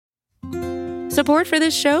Support for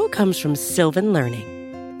this show comes from Sylvan Learning.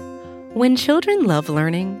 When children love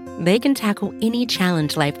learning, they can tackle any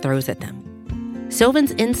challenge life throws at them.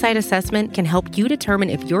 Sylvan's Insight Assessment can help you determine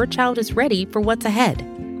if your child is ready for what's ahead.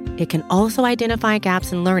 It can also identify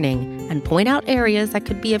gaps in learning and point out areas that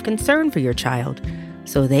could be of concern for your child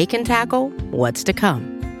so they can tackle what's to come.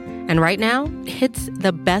 And right now, it's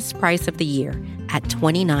the best price of the year at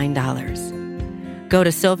 $29. Go to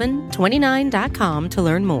sylvan29.com to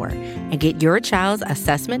learn more and get your child's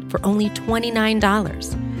assessment for only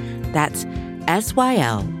 $29. That's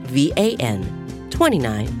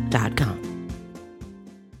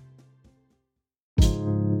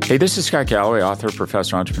SYLVAN29.com. Hey, this is Scott Galloway, author,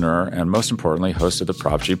 professor, entrepreneur, and most importantly, host of the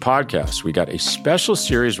Prop G podcast. We got a special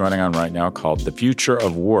series running on right now called The Future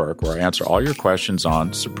of Work, where I answer all your questions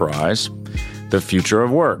on, surprise, the future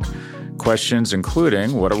of work. Questions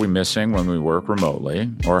including, what are we missing when we work remotely?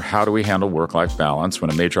 Or how do we handle work-life balance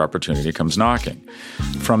when a major opportunity comes knocking?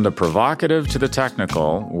 From the provocative to the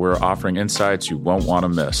technical, we're offering insights you won't want to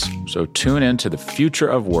miss. So tune in to The Future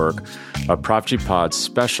of Work, a Prop G Pod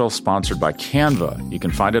special sponsored by Canva. You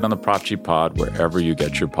can find it on the Prop G Pod wherever you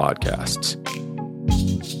get your podcasts.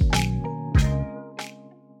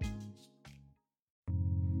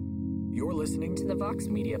 You're listening to the Vox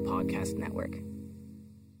Media Podcast Network.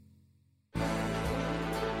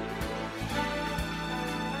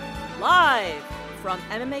 Live from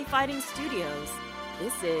MMA Fighting Studios,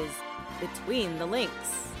 this is Between the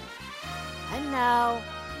Links. And now,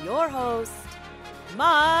 your host,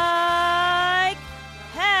 Mike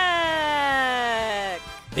Heck.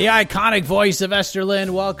 The iconic voice of Esther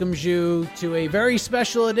Lynn welcomes you to a very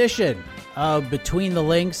special edition of Between the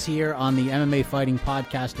Links here on the MMA Fighting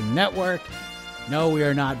Podcasting Network. No, we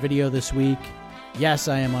are not video this week. Yes,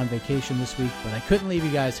 I am on vacation this week, but I couldn't leave you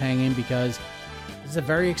guys hanging because it's a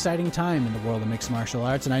very exciting time in the world of mixed martial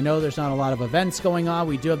arts, and I know there's not a lot of events going on.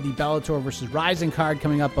 We do have the Bellator versus Rising card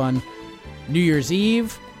coming up on New Year's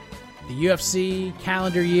Eve. The UFC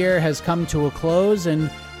calendar year has come to a close, and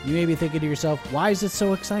you may be thinking to yourself, why is it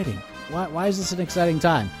so exciting? Why is this an exciting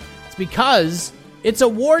time? It's because it's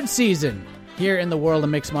award season here in the world of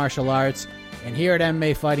mixed martial arts, and here at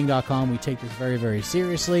MMAfighting.com, we take this very, very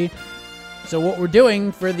seriously. So what we're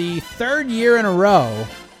doing for the third year in a row,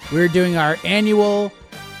 we're doing our annual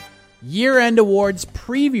year-end awards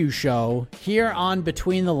preview show here on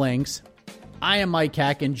Between the Links. I am Mike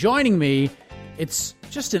Heck, and joining me, it's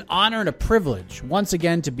just an honor and a privilege once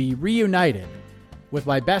again to be reunited with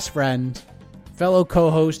my best friend, fellow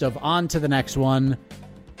co-host of On to the Next One,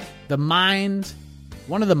 the mind,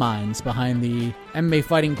 one of the minds behind the MMA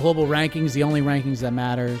Fighting Global Rankings, the only rankings that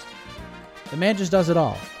matters. The man just does it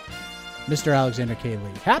all. Mr. Alexander K.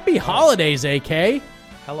 Lee. Happy holidays, AK!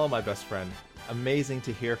 Hello, my best friend. Amazing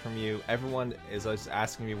to hear from you. Everyone is always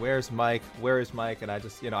asking me, where's Mike? Where is Mike? And I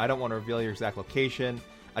just, I don't want to reveal your exact location.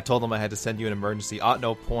 I told them I had to send you an emergency at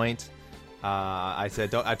no point. I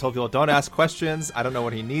told people, don't ask questions. I don't know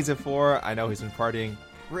what he needs it for. I know he's been partying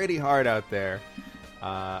pretty hard out there.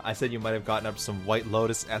 I said you might have gotten up to some White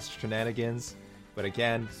Lotus-esque shenanigans. But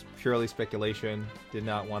again, it's purely speculation. Did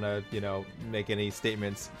not want to, make any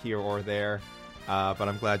statements here or there. But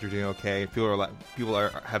I'm glad you're doing okay. People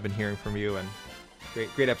have been hearing from you, and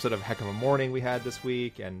great episode of Heck of a Morning we had this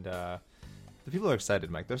week, and the people are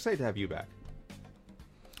excited, Mike. They're excited to have you back.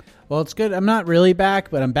 Well, it's good. I'm not really back,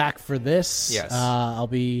 but I'm back for this. Yes. I'll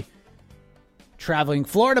be traveling.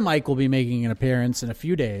 Florida Mike will be making an appearance in a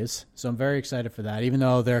few days, so I'm very excited for that, even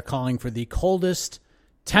though they're calling for the coldest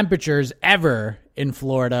temperatures ever in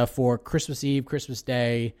Florida for Christmas Eve, Christmas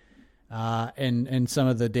Day, and some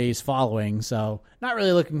of the days following. So not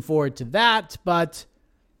really looking forward to that, but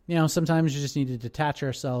sometimes you just need to detach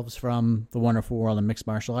ourselves from the wonderful world of mixed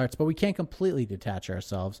martial arts, but we can't completely detach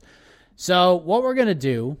ourselves. So what we're going to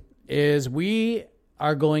do is we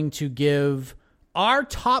are going to give our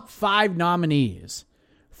top 5 nominees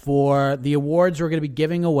for the awards we're going to be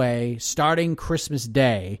giving away starting Christmas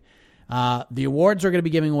Day. The awards we're going to be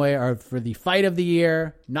giving away are for the Fight of the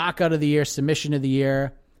Year, Knockout of the Year, Submission of the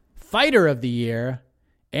Year, Fighter of the Year,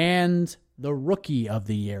 and the Rookie of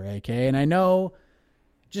the Year, AK. And I know,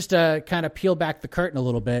 just to kind of peel back the curtain a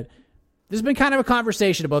little bit, there's been kind of a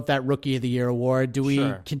conversation about that Rookie of the Year award. Do we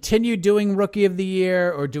continue doing Rookie of the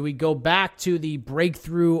Year, or do we go back to the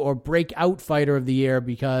Breakthrough or Breakout Fighter of the Year?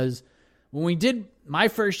 Because when we did my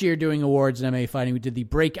first year doing awards in MMA Fighting, we did the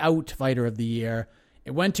Breakout Fighter of the Year.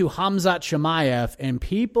 It went to Khamzat Chimaev, and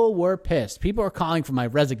people were pissed. People were calling for my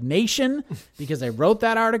resignation because I wrote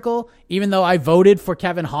that article, even though I voted for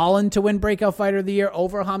Kevin Holland to win Breakout Fighter of the Year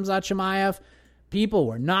over Khamzat Chimaev. People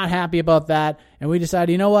were not happy about that, and we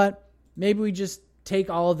decided, you know what? Maybe we just take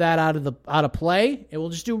all of that out of play, and we'll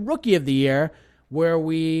just do Rookie of the Year, where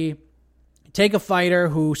we take a fighter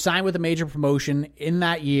who signed with a major promotion in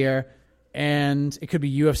that year, and it could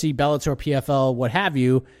be UFC, Bellator, PFL, what have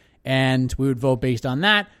you, and we would vote based on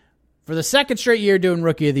that. For the second straight year doing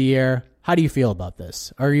Rookie of the Year, how do you feel about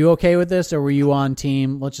this? Are you okay with this, or were you on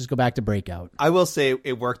team, let's just go back to Breakout? I will say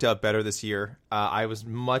it worked out better this year. I was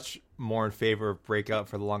much more in favor of Breakout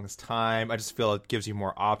for the longest time. I just feel it gives you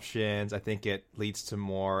more options. I think it leads to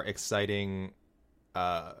more exciting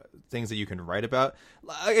things that you can write about.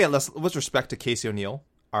 Again, with respect to Casey O'Neill,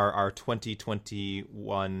 our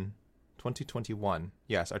 2021,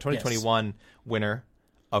 yes, our 2021 winner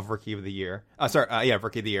of Rookie of the Year.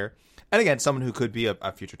 Rookie of the Year. And again, someone who could be a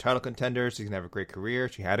future title contender. She's going to have a great career.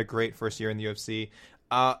 She had a great first year in the UFC.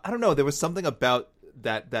 I don't know. There was something about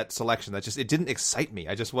that selection that just, it didn't excite me.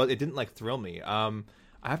 It didn't like thrill me. I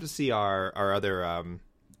have to see our other,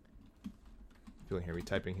 feeling here,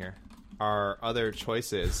 retyping here. Our other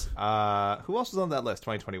choices. Who else was on that list?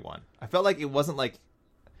 2021. I felt like it wasn't like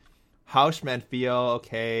Haush Manfio,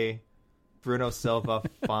 okay. Bruno Silva,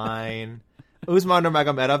 fine. Usman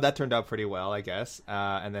Nurmagomedov, that turned out pretty well, I guess.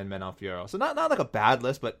 And then Manon Fiorot. So not like a bad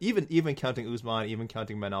list, but even counting Usman, even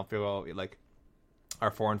counting Manon Fiorot, like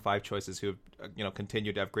our 4 and 5 choices who have,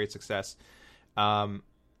 continued to have great success. I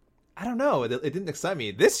don't know. It didn't excite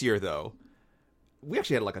me. This year, though, we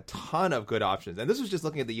actually had like a ton of good options. And this was just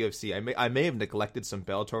looking at the UFC. I may have neglected some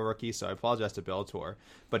Bellator rookies, so I apologize to Bellator.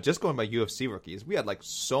 But just going by UFC rookies, we had like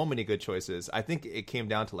so many good choices. I think it came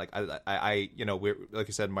down to like, we're, like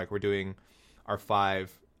you said, Mike, we're doing our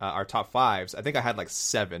top 5s. I think I had like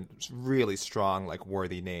 7 really strong, like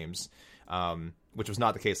worthy names, which was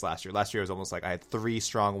not the case last year. Last year was almost like I had 3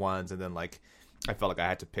 strong ones, and then like I felt like I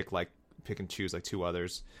had to pick and choose like 2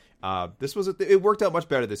 others. It worked out much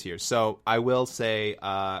better this year. So I will say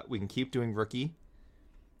we can keep doing Rookie,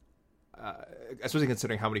 especially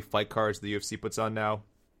considering how many fight cards the UFC puts on now,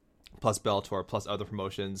 plus Bellator, plus other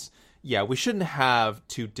promotions. Yeah, we shouldn't have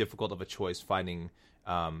too difficult of a choice finding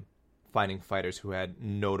fighters who had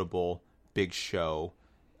notable big show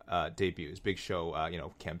debuts, big show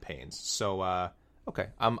campaigns. So okay,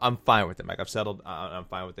 I'm fine with it, Mike. I've settled. I'm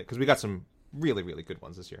fine with it because we got some really, really good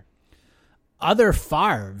ones this year. Other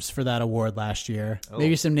Favres for that award last year. Oh.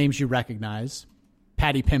 Maybe some names you recognize: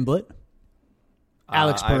 Paddy Pimblett,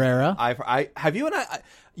 Alex Pereira. Have you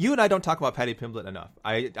and I don't talk about Paddy Pimblett enough.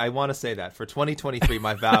 I want to say that for 2023,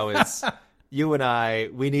 my vow is you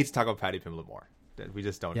and we need to talk about Paddy Pimblett more. We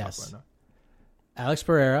just don't talk about enough. Alex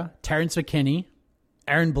Pereira, Terrence McKinney,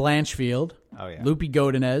 Aaron Blanchfield, Lupi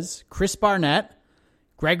Godinez, Chris Barnett,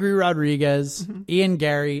 Gregory Rodriguez, Ian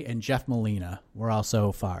Gary, and Jeff Molina were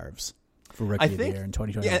also Favres for Rookie of the Year in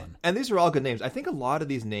 2021. Yeah, and these are all good names. I think a lot of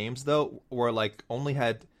these names, though, were like only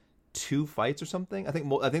had 2 fights or something. I think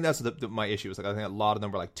that's my issue. Is like I think a lot of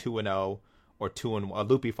them were like 2-0 or 2-1.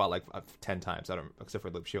 Lupi fought like 10 times. I don't, except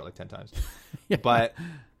for Lupi, she fought like 10 times. Yeah. But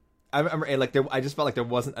I remember I just felt like there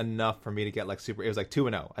wasn't enough for me to get like super. It was like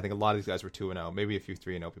 2-0. I think a lot of these guys were 2-0. Maybe a few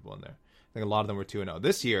 3-0 people in there. I think a lot of them were 2-0.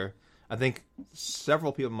 This year, I think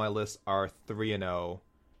several people on my list are 3-0,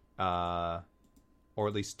 or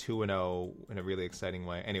at least 2-0 in a really exciting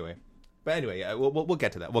way. Anyway, yeah, we'll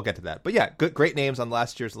get to that. We'll get to that. But yeah, great names on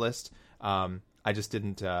last year's list. I just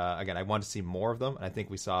didn't. Again, I wanted to see more of them, and I think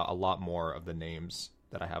we saw a lot more of the names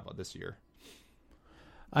that I have this year.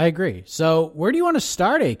 I agree. So where do you want to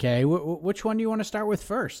start, AK? Which one do you want to start with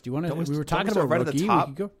first? Do you want to? We were talking about right Rookie. At the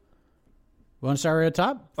top. We want to start right at the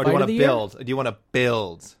top? Or do you want to build? Do you want to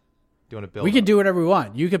build? We can do whatever we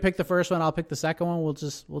want. You can pick the first one. I'll pick the second one. We'll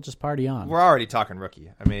just party on. We're already talking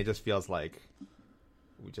Rookie. I mean, it just feels like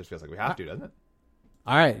we have to, doesn't it?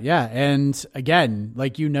 All right, yeah. And again,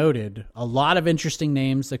 like you noted, a lot of interesting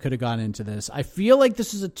names that could have gone into this. I feel like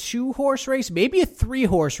this is a 2-horse race, maybe a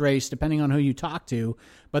 3-horse race, depending on who you talk to.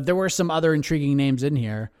 But there were some other intriguing names in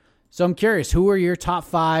here. So I'm curious, who are your top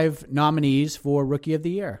 5 nominees for Rookie of the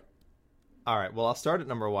Year? All right, well, I'll start at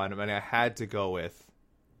number 1. I mean, I had to go with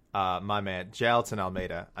my man, Jailton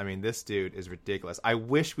Almeida. I mean, this dude is ridiculous. I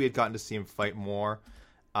wish we had gotten to see him fight more.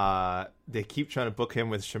 They keep trying to book him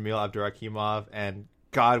with Shamil Abdurakhimov, and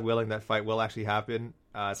God willing, that fight will actually happen.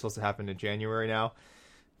 It's supposed to happen in January now.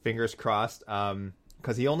 Fingers crossed.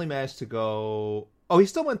 Because he only managed to go... Oh, he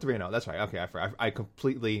still went 3-0. That's right. Okay, I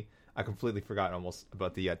completely forgot almost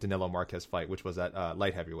about the Danilo Marquez fight, which was at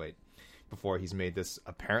light heavyweight, before he's made this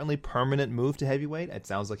apparently permanent move to heavyweight. It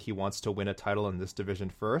sounds like he wants to win a title in this division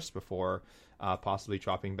first before possibly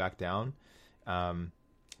dropping back down.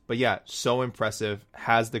 But yeah, so impressive.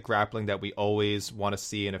 Has the grappling that we always want to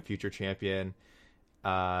see in a future champion.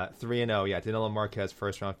 3-0. Yeah, Danilo Marquez,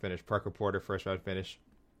 first round finish. Parker Porter, first round finish.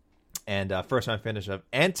 And first round finish of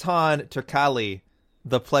Anton Turkalj,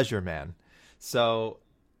 the Pleasure Man. So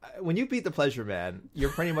when you beat the Pleasure Man, you're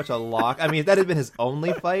pretty much a lock. I mean, if that had been his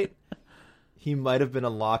only fight, he might have been a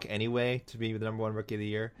lock anyway to be the number one rookie of the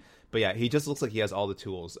year. But yeah, he just looks like he has all the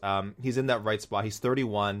tools. He's in that right spot. He's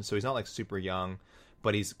 31, so he's not like super young,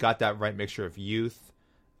 but he's got that right mixture of youth,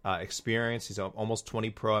 experience. He's almost 20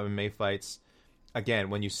 pro MMA fights. Again,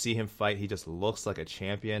 when you see him fight, he just looks like a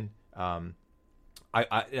champion.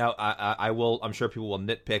 I will. I'm sure people will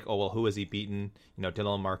nitpick. Oh well, who has he beaten? You know,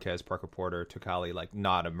 Danilo Marquez, Parker Porter, Turkalj, like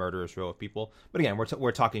not a murderous row of people. But again,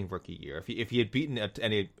 we're talking rookie year. If he had beaten at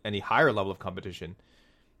any higher level of competition,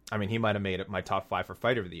 I mean, he might have made it my top 5 for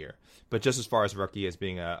fighter of the year. But just as far as rookie as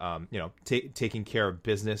being taking care of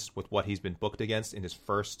business with what he's been booked against in his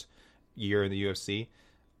first year in the UFC,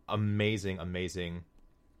 amazing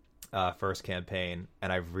first campaign,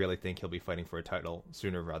 and I really think he'll be fighting for a title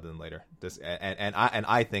sooner rather than later.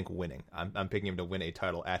 I think winning. I'm picking him to win a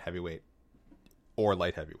title at heavyweight or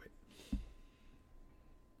light heavyweight.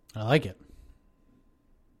 I like it.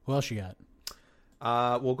 Who else you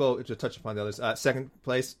got? We'll go to touch upon the others. Second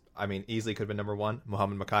place, I mean, easily could have been number 1,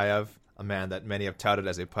 Muhammad Mokaev, a man that many have touted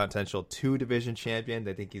as a potential 2-division champion.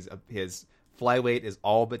 They think his flyweight is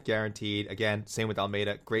all but guaranteed. Again, same with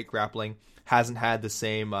Almeida. Great grappling. Hasn't had the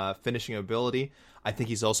same finishing ability. I think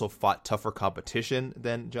he's also fought tougher competition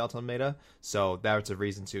than Jailton Almeida. So that's a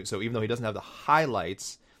reason to. So even though he doesn't have the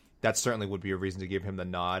highlights, that certainly would be a reason to give him the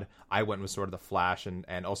nod. I went with sort of the flash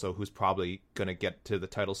and also who's probably going to get to the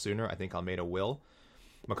title sooner. I think Almeida will.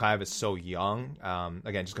 Mokaev is so young.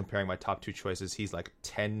 Again, just comparing my top 2 choices, he's like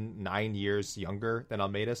 9 years younger than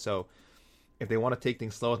Almeida. So if they want to take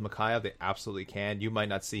things slow with Mokaev, they absolutely can. You might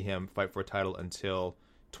not see him fight for a title until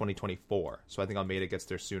 2024. So I think Almeida gets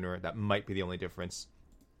there sooner. That might be the only difference.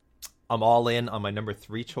 I'm all in on my number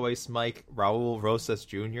 3 choice, Mike, Raul Rosas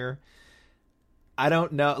Jr. I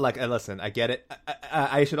don't know. Like, listen, I get it.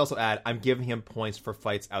 I should also add, I'm giving him points for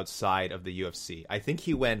fights outside of the UFC. I think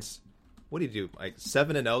he went, what did he do? Like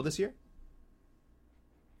 7-0 this year?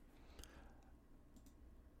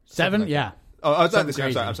 7, yeah. Oh, it's not this year.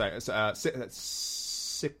 I'm sorry. 6-0.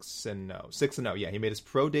 6-0. Yeah, he made his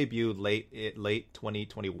pro debut late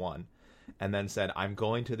 2021, and then said, "I'm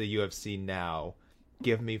going to the UFC now.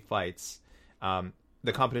 Give me fights."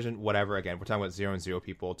 The competition, whatever. Again, we're talking about 0-0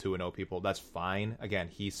 people, 2-0 people. That's fine. Again,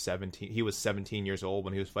 he's 17. He was 17 years old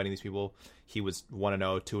when he was fighting these people. He was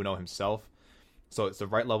 1-0, 2-0 himself. So it's the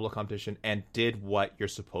right level of competition, and did what you're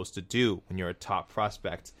supposed to do when you're a top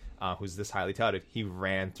prospect who's this highly touted. He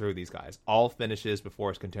ran through these guys. All finishes before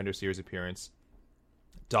his Contender Series appearance.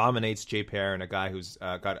 Dominates Jay Perrin, a guy who's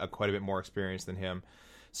got quite a bit more experience than him.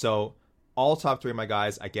 So all top 3 of my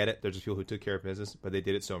guys, I get it. They're just people who took care of business, but they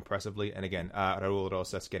did it so impressively. And again, Raul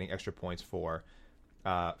Rosas getting extra points for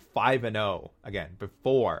 5-0 again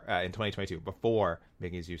before in 2022 before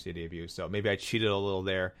making his UFC debut. So maybe I cheated a little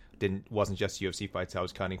there. Wasn't just UFC fights I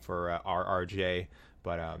was counting for RRJ,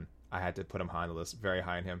 but I had to put him high on the list. Very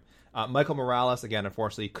high on him. Michael Morales, again,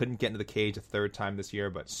 unfortunately couldn't get into the cage a 3rd time this year,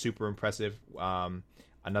 but super impressive.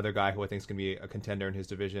 Another guy who I think is going to be a contender in his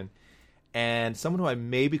division, and someone who I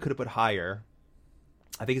maybe could have put higher.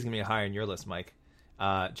 I think he's going to be higher in your list, Mike.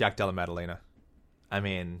 Jack Della Maddalena. I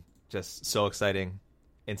mean, just so exciting.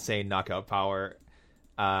 Insane knockout power.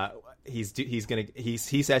 He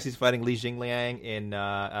says he's fighting Li Jingliang in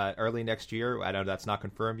early next year. I know that's not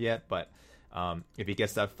confirmed yet, but if he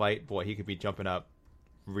gets that fight, boy, he could be jumping up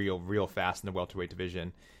real fast in the welterweight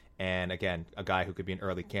division. And again, a guy who could be an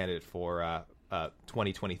early candidate for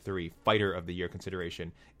 2023 Fighter of the Year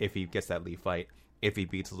consideration if he gets that Lee fight, if he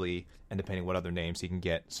beats Lee, and depending what other names he can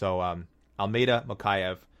get. So Almeida,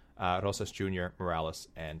 Mokaev, Rosas Jr., Morales,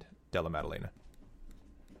 and Della Maddalena.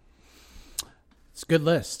 It's a good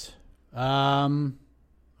list. Let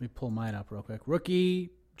me pull mine up real quick.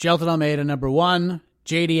 Rookie, Jailton Almeida, number 1.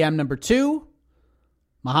 JDM, number 2.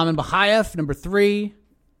 Muhammad Mokaev, number 3.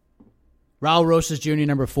 Raul Rosas Jr.,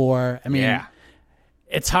 number 4. I mean,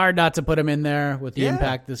 it's hard not to put him in there with the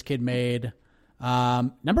impact this kid made.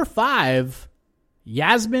 Number 5,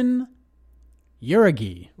 Yasmin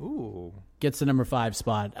Jauregui. Ooh. Gets the number 5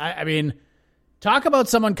 spot. I mean, talk about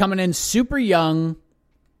someone coming in super young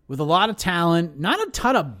with a lot of talent, not a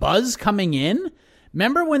ton of buzz coming in.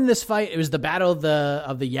 Remember when this fight, it was the battle of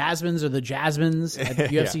the Yasmins or the Jasmines at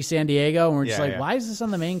UFC San Diego, and we're just why is this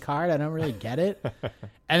on the main card? I don't really get it.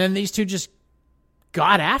 And then these two just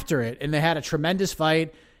got after it, and they had a tremendous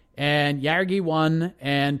fight, and Jauregui won,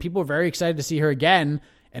 and people were very excited to see her again.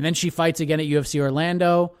 And then she fights again at UFC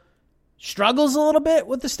Orlando. struggles a little bit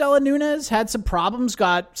with Estela Nunes, had some problems,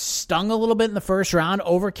 got stung a little bit in the first round,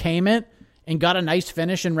 overcame it, and got a nice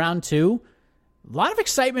finish in round 2. A lot of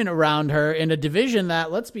excitement around her in a division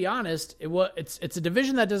that, let's be honest, it's a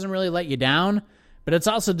division that doesn't really let you down, but it's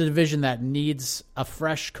also the division that needs a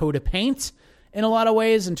fresh coat of paint in a lot of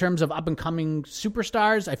ways in terms of up-and-coming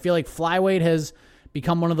superstars. I feel like flyweight has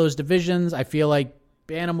become one of those divisions. I feel like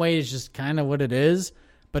bantamweight is just kind of what it is,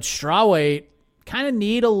 but strawweight kind of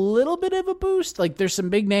need a little bit of a boost. Like, there's some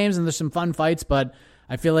big names and there's some fun fights, but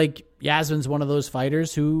I feel like Yasmin's one of those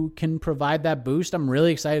fighters who can provide that boost. I'm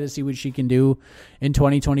really excited to see what she can do in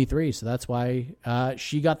 2023. So that's why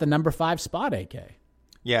she got the number 5 spot, AK.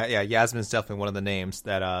 Yeah. Yasmin's definitely one of the names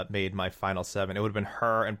that made my final 7. It would have been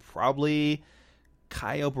her and probably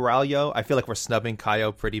Caio Borralho. I feel like we're snubbing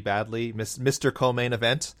Caio pretty badly. Mr. Co-Main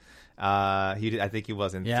Event. I think he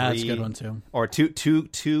was in 3. That's a good one too. Or two.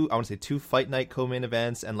 I want to say 2 Fight Night co-main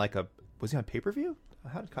events and was he on pay-per-view?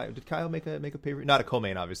 How did Caio make a pay-per-view? Not a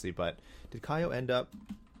co-main, obviously, but did Caio end up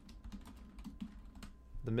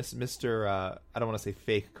the Mr. I don't want to say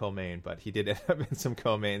fake co-main, but he did end up in some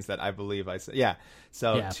co-mains that I believe I said. Yeah.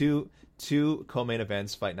 So yeah. Two co-main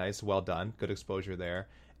events, Fight Nights, well done, good exposure there,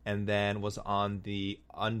 and then was on the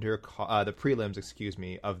the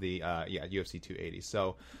prelims, of the UFC 280.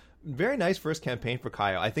 So very nice first campaign for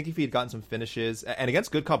Caio. I think if he had gotten some finishes and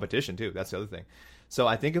against good competition too, that's the other thing. So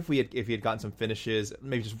I think if he had gotten some finishes,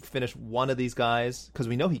 maybe just finish one of these guys, because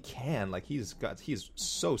we know he can. Like, he's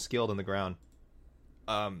so skilled on the ground,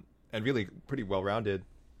 and really pretty well rounded.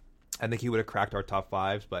 I think he would have cracked our top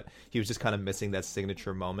 5s, but he was just kind of missing that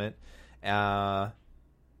signature moment. Tatsuro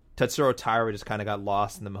Taira just kind of got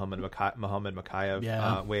lost in the Muhammad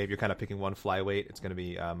Mokaev wave. You're kind of picking one flyweight. It's going to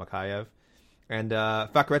be Mokaev. And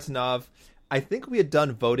Fakhretdinov, I think we had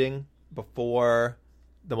done voting before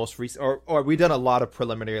the most recent, or we done a lot of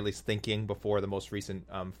preliminary, at least thinking before the most recent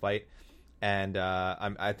fight, and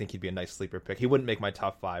I think he'd be a nice sleeper pick. He wouldn't make my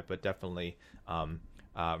top 5, but definitely Rinat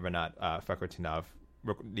Fakhretdinov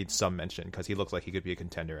needs some mention because he looks like he could be a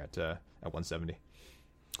contender at 170.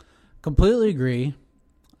 Completely agree.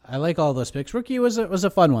 I like all those picks. Rookie was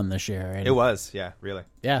a fun one this year. And it was, yeah, really.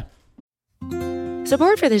 Yeah.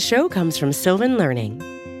 Support for this show comes from Sylvan Learning.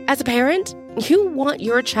 As a parent, you want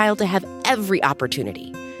your child to have every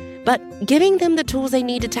opportunity, but giving them the tools they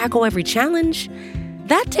need to tackle every challenge,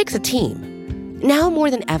 that takes a team. Now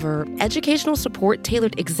more than ever, educational support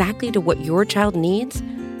tailored exactly to what your child needs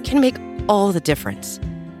can make all the difference.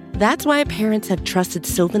 That's why parents have trusted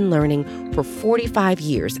Sylvan Learning for 45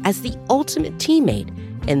 years as the ultimate teammate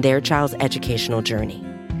in their child's educational journey,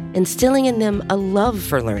 instilling in them a love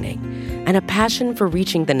for learning and a passion for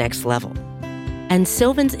reaching the next level. And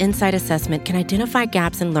Sylvan's Insight Assessment can identify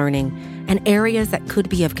gaps in learning and areas that could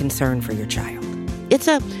be of concern for your child. It's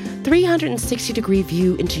a 360-degree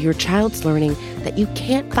view into your child's learning that you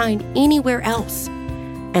can't find anywhere else,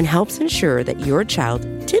 and helps ensure that your child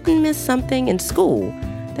didn't miss something in school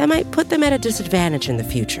that might put them at a disadvantage in the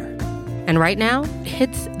future. And right now,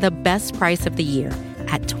 it's the best price of the year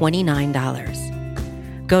at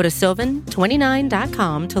 $29. Go to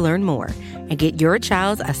sylvan29.com to learn more and get your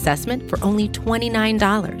child's assessment for only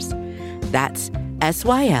 $29. That's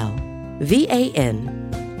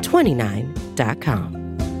SYLVAN29.com.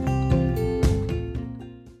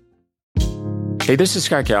 Hey, this is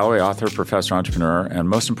Scott Galloway, author, professor, entrepreneur, and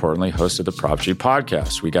most importantly, host of the Prop G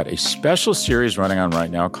podcast. We got a special series running on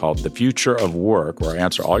right now called The Future of Work, where I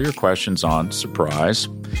answer all your questions on, surprise,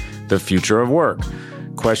 the future of work.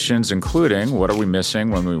 Questions including, what are we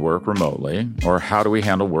missing when we work remotely? Or how do we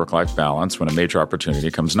handle work-life balance when a major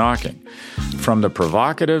opportunity comes knocking? From the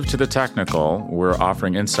provocative to the technical, we're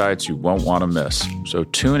offering insights you won't want to miss. So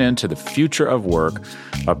tune in to The Future of Work,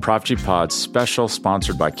 a Prop G Pod special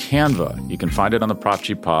sponsored by Canva. You can find it on the Prop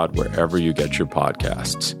G Pod wherever you get your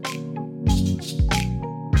podcasts.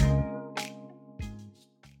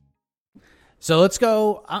 So let's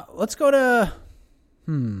go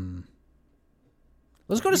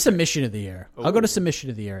to submission of the year. Oh. I'll go to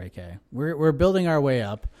submission of the year, AK. We're building our way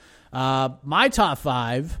up. My top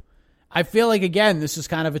 5, I feel like, again, this is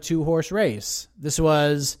kind of a 2-horse race. This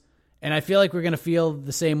was, and I feel like we're going to feel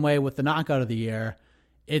the same way with the knockout of the year.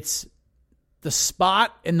 It's the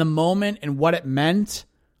spot in the moment and what it meant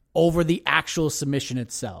over the actual submission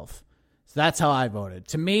itself. So that's how I voted.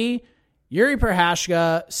 To me, Yuri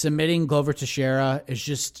Prochazka submitting Glover Teixeira is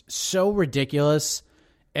just so ridiculous,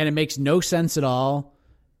 and it makes no sense at all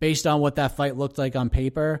based on what that fight looked like on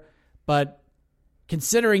paper. But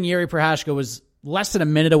considering Yuri Prochazka was less than a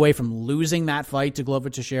minute away from losing that fight to Glover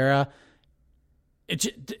Teixeira,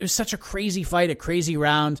 it was such a crazy fight, a crazy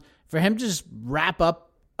round. For him to just wrap up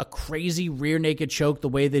a crazy rear naked choke the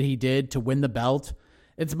way that he did to win the belt,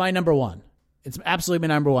 it's my number one. It's absolutely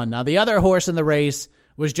my number one. Now, the other horse in the race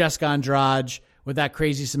was Jessica Andrade with that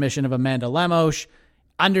crazy submission of Amanda Lemos.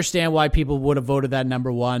 Understand why people would have voted that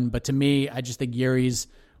number one, but to me, I just think Yuri's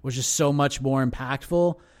was just so much more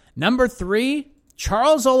impactful. Number 3,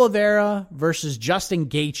 Charles Oliveira versus Justin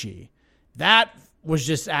Gaethje. That was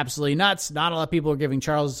just absolutely nuts. Not a lot of people were giving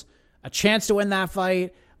Charles a chance to win that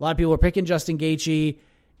fight. A lot of people were picking Justin Gaethje,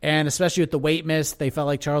 and especially with the weight miss, they felt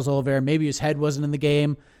like Charles Oliveira, maybe his head wasn't in the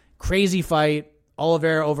game. Crazy fight.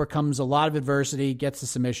 Oliveira overcomes a lot of adversity, gets the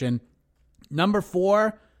submission. Number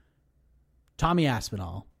 4, Tommy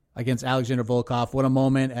Aspinall against Alexander Volkov. What a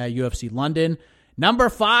moment at UFC London. Number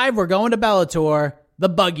 5, we're going to Bellator. The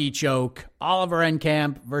buggy choke. Oliver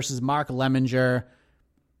Enkamp versus Mark Lemminger.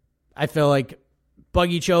 I feel like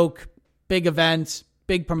buggy choke, big event,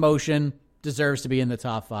 big promotion, deserves to be in the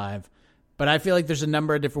top 5. But I feel like there's a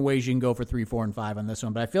number of different ways you can go for 3, 4, and 5 on this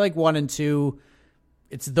one. But I feel like 1 and 2,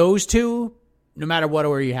 it's those two, no matter what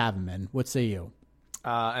order you have them in. What say you?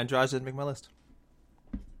 Andrade didn't make my list.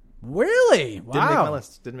 Really? Wow.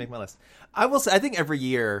 Didn't make my list. I will say, I think every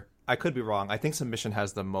year, I could be wrong, I think submission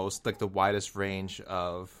has the most, like the widest range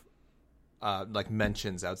of like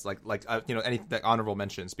mentions. It's like any like honorable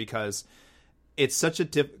mentions, because it's such a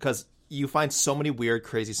because you find so many weird,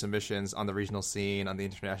 crazy submissions on the regional scene, on the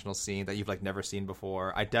international scene that you've like never seen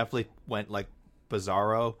before. I definitely went like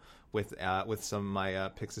bizarro with some of my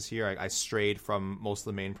picks this year. I strayed from most of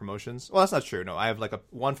the main promotions. Well, that's not true. No, I have like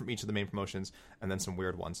one from each of the main promotions and then some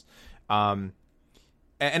weird ones. And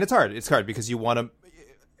it's hard. It's hard because you want to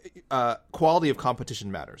quality of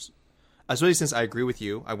competition matters. Especially since I agree with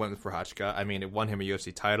you, I went with Prochazka. I mean, it won him a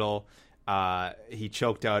UFC title. He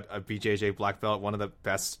choked out a BJJ black belt, one of the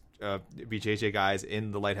best BJJ guys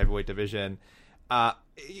in the light heavyweight division.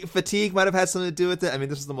 Fatigue might have had something to do with it. I mean,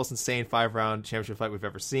 this is the most insane 5-round championship fight we've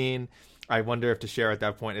ever seen. I wonder if Teixeira at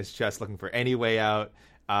that point is just looking for any way out,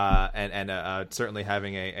 and certainly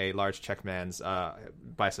having a large check man's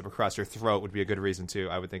bicep across your throat would be a good reason too,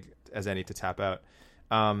 I would think, as any to tap out.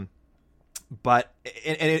 But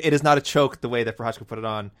it is not a choke the way that Prochazka put it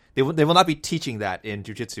on. They will not be teaching that in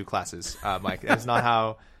jiu-jitsu classes, Mike. That's not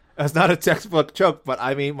how. That's not a textbook choke. But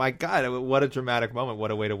I mean, my God, what a dramatic moment!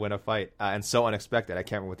 What a way to win a fight, and so unexpected. I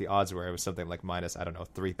can't remember what the odds were. It was something like minus, I don't know,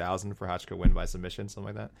 3,000 for Prochazka win by submission,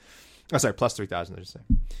 something like that. Oh, sorry, plus 3,000. I should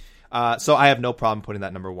say. So I have no problem putting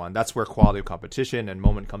that number 1. That's where quality of competition and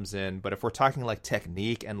moment comes in. But if we're talking like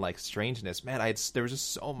technique and like strangeness, man, there was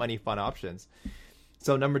just so many fun options.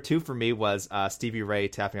 So number 2 for me was Stevie Ray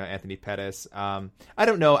tapping out Anthony Pettis. I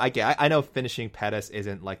don't know. I know finishing Pettis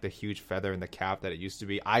isn't like the huge feather in the cap that it used to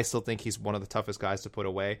be. I still think he's one of the toughest guys to put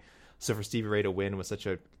away. So for Stevie Ray to win was such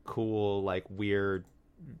a cool, like weird,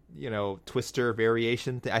 twister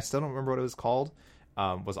variation. I still don't remember what it was called.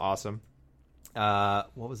 Was awesome. What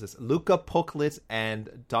was this? Luka Poklit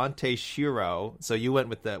and Dante Shiro. So you went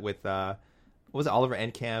with what was it? Oliver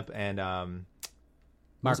Enkamp and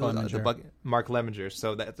Mark Lemminger.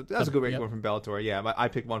 So that's a good way to go from Bellator. Yeah, I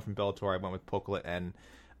picked one from Bellator. I went with Poklit and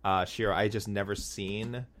Shiro. I just never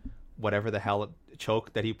seen whatever the hell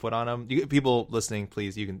choke that he put on him. People listening,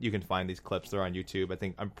 please, you can find these clips. They're on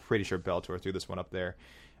YouTube. I'm pretty sure Bellator threw this one up there.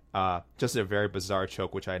 Just a very bizarre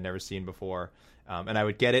choke, which I had never seen before. And I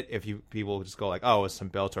would get it if people just go like, oh, it's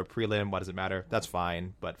some Bellator prelim. What does it matter? That's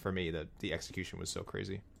fine. But for me, the execution was so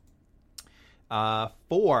crazy.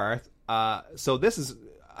 4th. So this is,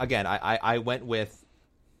 again, I went with,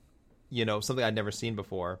 something I'd never seen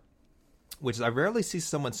before, which is I rarely see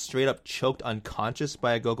someone straight up choked unconscious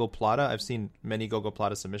by a Gogo Plata. I've seen many Gogo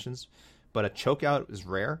Plata submissions, but a choke out is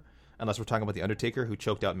rare, unless we're talking about The Undertaker, who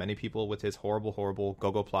choked out many people with his horrible, horrible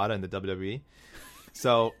Gogo Plata in the WWE.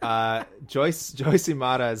 So Joyce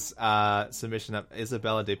Imada's submission of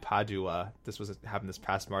Isabella de Padua, happened this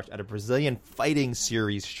past March at a Brazilian Fighting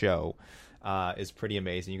Series show. Is pretty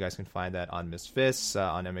amazing. You guys can find that on Miss Fists,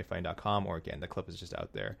 on MMAfighting.com, or again, the clip is just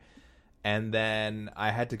out there. And then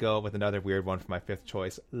I had to go with another weird one for my 5th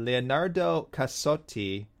choice. Leonardo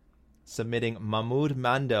Cassotti submitting Mahmoud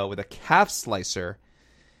Mando with a calf slicer.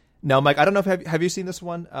 Now, Mike, I don't know if have you seen this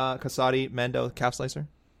one? Cassotti Mando calf slicer?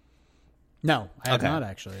 No, I have not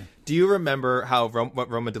actually. Do you remember what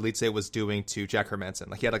Roman Dolidze was doing to Jack Hermanson?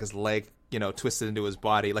 Like he had like his leg, twisted into his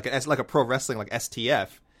body, like a pro wrestling like STF.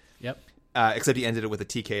 Yep. Except he ended it with a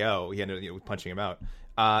TKO. He ended with punching him out.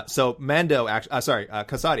 So Mando,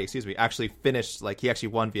 Cassotti, actually finished, like he actually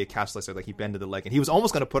won via calf slicer. Like he bended the leg, and he was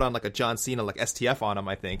almost going to put on like a John Cena like STF on him,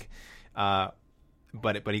 I think. But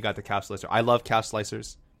he got the calf slicer. I love calf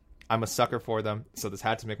slicers. I'm a sucker for them, so this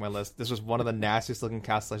had to make my list. This was one of the nastiest looking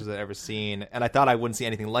castle slashes I'd ever seen, and I thought I wouldn't see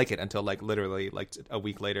anything like it until like literally like a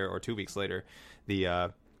week later or 2 weeks later,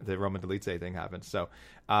 the Roman Delice thing happened. So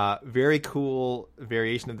very cool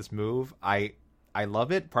variation of this move. I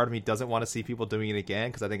love it. Part of me doesn't want to see people doing it again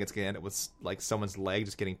because I think it's going to end up with like someone's leg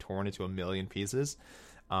just getting torn into a million pieces.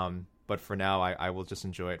 But for now, I will just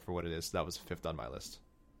enjoy it for what it is. So that was 5th on my list.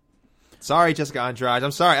 Sorry, Jessica Andrade.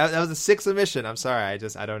 I'm sorry. That was a 6th submission. I'm sorry.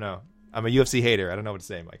 I don't know. I'm a UFC hater. I don't know what to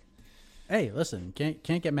say, Mike. Hey, listen, can't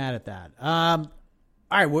get mad at that. All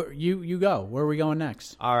right, you go. Where are we going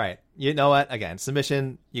next? All right. You know what? Again,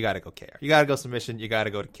 submission. You got to go KO. You got to go submission. You got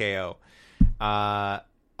to go to KO.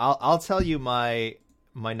 I'll tell you my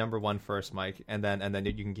number one first, Mike, and then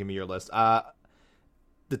you can give me your list. The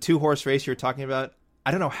 2-horse race you're talking about.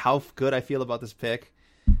 I don't know how good I feel about this pick.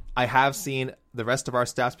 I have seen the rest of our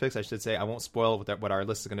staff's picks. I should say I won't spoil what our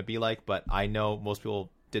list is going to be like, but I know most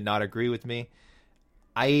people did not agree with me.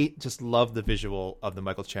 I just love the visual of the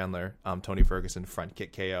Michael Chandler, Tony Ferguson front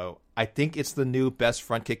kick KO. I think it's the new best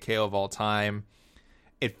front kick KO of all time.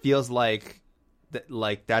 It feels like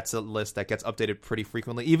that's a list that gets updated pretty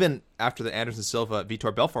frequently. Even after the Anderson Silva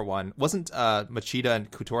Vitor Belfort one, wasn't Machida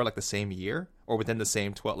and Couture like the same year or within the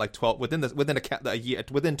same 12 within a year,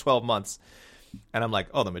 within 12 months? And I'm like,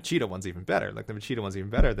 oh, the Machida one's even better. Like the Machida one's even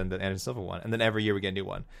better than the Anderson Silva one. And then every year we get a new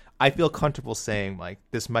one. I feel comfortable saying like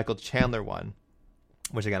this Michael Chandler one,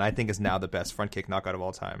 which again I think is now the best front kick knockout of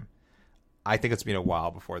all time. I think it's been a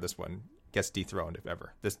while before this one gets dethroned, if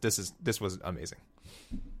ever. This was amazing.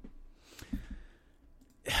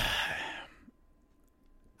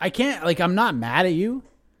 I can't, like, I'm not mad at you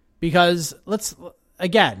because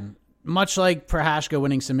again, much like Prohashka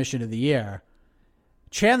winning submission of the year,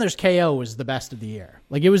 Chandler's KO was the best of the year.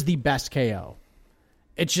 Like, it was the best KO.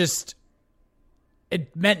 It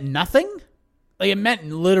meant nothing. Like, it meant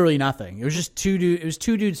literally nothing. It was just two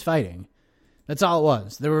dudes fighting. That's all it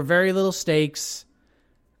was. There were very little stakes,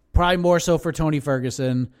 probably more so for Tony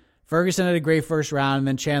Ferguson. Ferguson had a great first round, and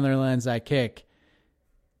then Chandler lands that kick.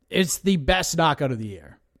 It's the best knockout of the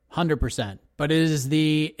year, 100%. But is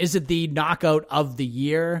it the knockout of the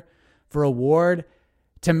year for award?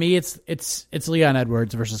 To me, it's Leon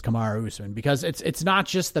Edwards versus Kamaru Usman because it's not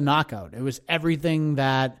just the knockout. It was everything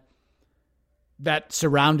that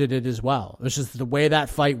surrounded it as well. It was just the way that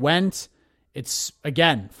fight went. It's,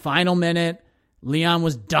 again, final minute. Leon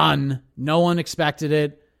was done. No one expected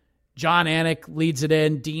it. John Anik leads it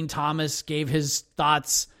in. Dean Thomas gave his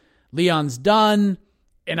thoughts. Leon's done.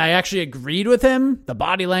 And I actually agreed with him. The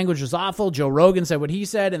body language was awful. Joe Rogan said what he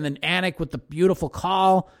said. And then Anik with the beautiful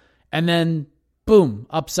call. And then, boom,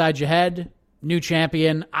 upside your head. New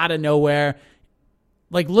champion out of nowhere.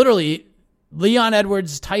 Like, literally, Leon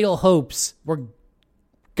Edwards' title hopes were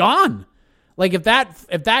gone. Like, if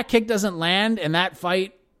that kick doesn't land and that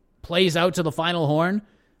fight plays out to the final horn,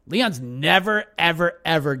 Leon's never, ever,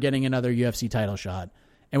 ever getting another UFC title shot.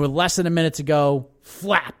 And with less than a minute to go,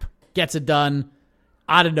 flap, gets it done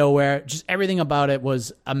out of nowhere. Just everything about it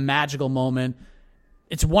was a magical moment.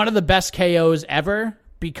 It's one of the best KOs ever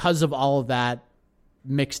because of all of that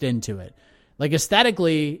mixed into it. Like,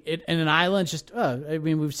 aesthetically, in an island,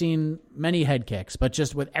 we've seen many head kicks, but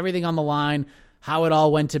just with everything on the line, how it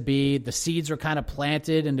all went to be, the seeds were kind of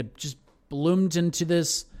planted and it just bloomed into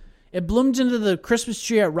this. It bloomed into the Christmas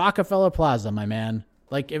tree at Rockefeller Plaza, my man.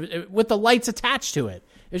 Like, with the lights attached to it.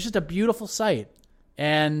 It was just a beautiful sight.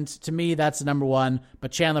 And to me, that's number one.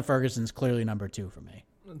 But Chandler Ferguson's clearly number two for me.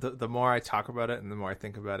 The more I talk about it and the more I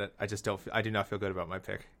think about it, I do not feel good about my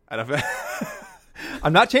pick.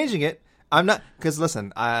 I'm not changing it. I'm not, because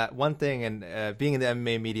listen, one thing, and being in the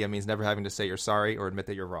MMA media means never having to say you're sorry or admit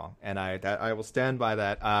that you're wrong, and I will stand by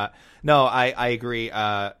that. No, I agree.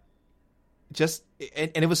 And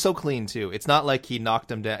it was so clean too. It's not like he knocked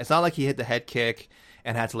him down. It's not like he hit the head kick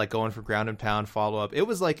and had to like go in for ground and pound follow up. It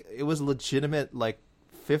was legitimate, like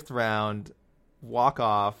 5th round walk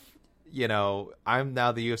off. You know, I'm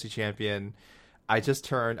now the UFC champion. I just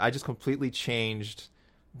completely changed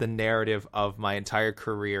the narrative of my entire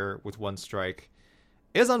career with one strike.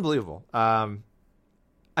 It was unbelievable. I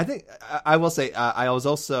think I will say I was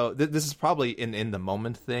also this is probably in the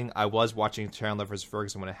moment thing. I was watching Chandler versus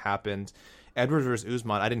Ferguson when it happened. Edwards versus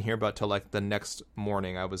Usman, I didn't hear about till like the next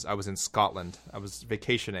morning. I was in Scotland. I was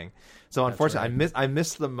vacationing, so unfortunately, right. I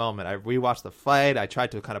missed the moment. I rewatched the fight. I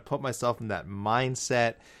tried to kind of put myself in that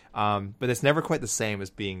mindset, but it's never quite the same as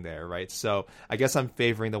being there, right? So I guess I'm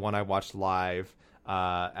favoring the one I watched live.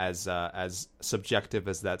 As subjective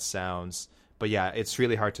as that sounds, but yeah, it's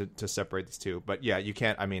really hard to separate these two. But yeah, you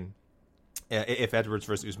can't. I mean, if Edwards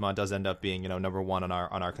versus Usman does end up being, number one on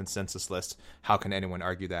our consensus list, how can anyone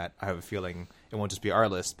argue that? I have a feeling it won't just be our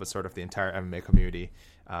list, but sort of the entire MMA community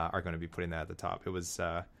are going to be putting that at the top. It was,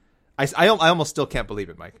 I almost still can't believe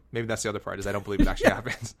it, Mike. Maybe that's the other part, is I don't believe it actually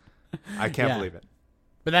happened. I can't believe it.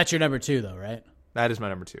 But that's your number 2, though, right? That is my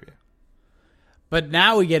number 2. Yeah. But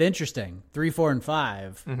now we get interesting. 3, 4, and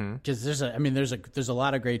 5. Because there's a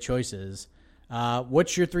lot of great choices.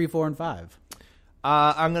 What's your 3, 4, and 5?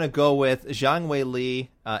 I'm going to go with Zhang Weili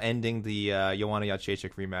ending the Joanna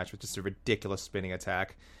Jędrzejczyk rematch with just a ridiculous spinning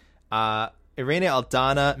attack. Irene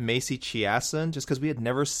Aldana, Macy Chiasson, just because we had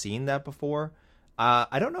never seen that before.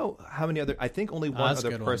 I don't know how many other. I think only one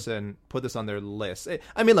other person put this on their list.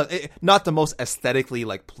 Look, not the most aesthetically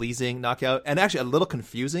pleasing knockout, and actually a little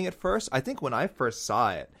confusing at first. I think when I first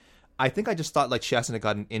saw it, I think I just thought Chiasson had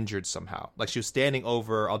gotten injured somehow. Like she was standing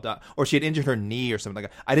over Aldana, or she had injured her knee or something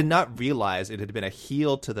like that. I did not realize it had been a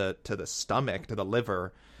heel to the stomach, to the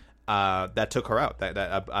liver, that took her out. That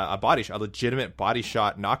a body shot, a legitimate body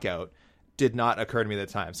shot knockout, did not occur to me at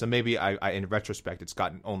the time. So maybe I in retrospect, it's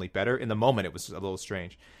gotten only better. In the moment, it was a little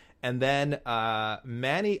strange. And then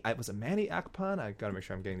Manny Akpan? I got to make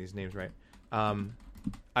sure I'm getting these names right.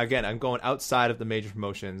 Again, I'm going outside of the major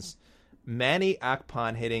promotions. Manny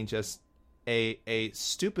Akpan hitting just a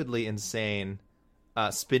stupidly insane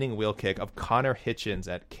spinning wheel kick of Connor Hitchens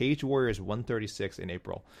at Cage Warriors 136 in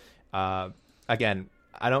April. Again,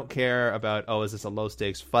 I don't care about, is this a low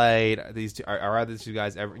stakes fight? Are these two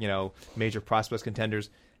guys ever, major prospects, contenders?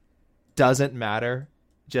 Doesn't matter.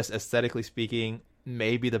 Just aesthetically speaking,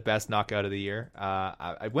 maybe the best knockout of the year.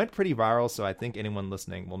 I went pretty viral, so I think anyone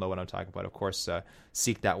listening will know what I'm talking about. Of course,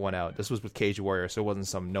 seek that one out. This was with Cage Warrior, so it wasn't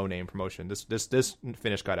some no-name promotion. This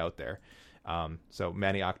finish got out there. So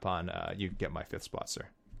Manny Akpan, you get my 5th spot, sir.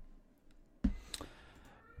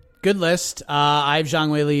 Good list. I have Zhang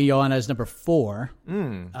Weili Joanna as number 4.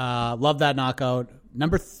 Love that knockout.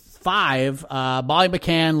 Number 5, Molly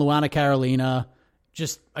McCann, Luana Carolina.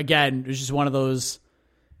 Just, again, it was just one of those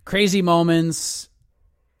crazy moments.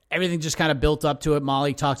 Everything just kind of built up to it.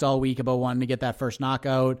 Molly talked all week about wanting to get that first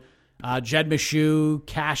knockout. Jed Meshew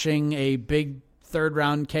cashing a big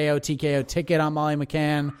 3rd-round KO, TKO ticket on Molly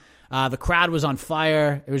McCann. The crowd was on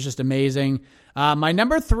fire. It was just amazing. My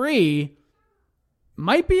number 3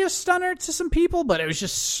 might be a stunner to some people, but it was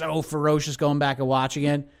just so ferocious going back and watching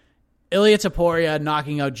it. Ilia Topuria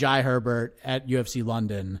knocking out Jai Herbert at UFC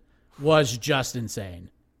London was just insane.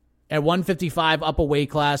 At 155, up a weight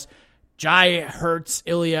class, Jai hurts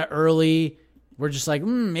Ilia early. We're just like,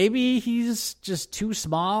 maybe he's just too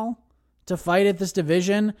small to fight at this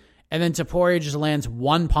division. And then Topuria just lands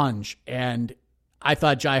one punch, and I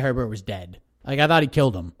thought Jai Herbert was dead. I thought he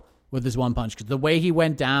killed him with this one punch, because the way he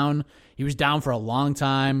went down, he was down for a long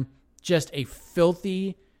time. Just a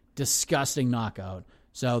filthy, disgusting knockout.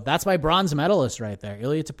 So that's my bronze medalist right there.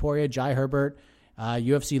 Ilia Topuria, Jai Herbert,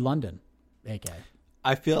 UFC London, AK.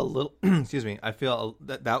 I feel a little, excuse me, I feel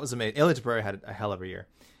that was amazing. Ilia Topuria had a hell of a year.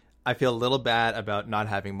 I feel a little bad about not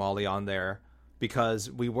having Molly on there, because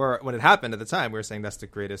when it happened at the time, we were saying that's the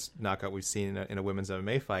greatest knockout we've seen in a women's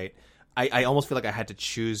MMA fight. I almost feel like I had to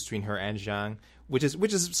choose between her and Zhang, which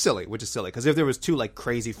is silly. Because if there was 2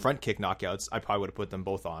 crazy front kick knockouts, I probably would have put them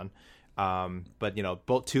both on. But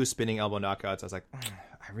both 2 spinning elbow knockouts, I was like,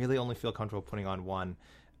 I really only feel comfortable putting on one.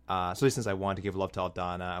 Especially since I want to give love to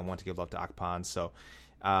Aldana, I want to give love to Akpan. So,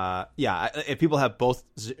 if people have both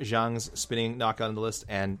Zhang's spinning knockout on the list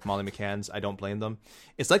and Molly McCann's, I don't blame them.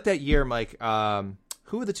 It's like that year, Mike.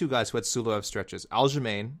 Who were the 2 guys who had Suluev stretches?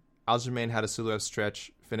 Aljamain had a Suluev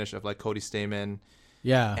stretch finish of Cody Stamann.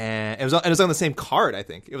 Yeah, and it was on the same card. I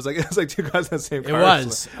think it was like 2 guys on the same card. It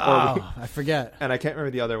was. I forget, and I can't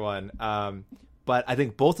remember the other one. But I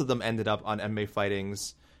think both of them ended up on MMA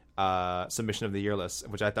Fighting's submission of the year list,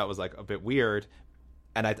 which I thought was a bit weird.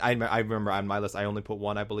 And I remember on my list I only put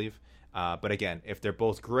one, I believe. But again, if they're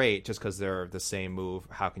both great, just because they're the same move,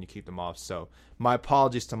 how can you keep them off? So my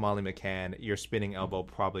apologies to Molly McCann. Your spinning elbow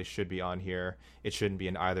probably should be on here. It shouldn't be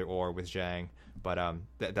an either or with Zhang. But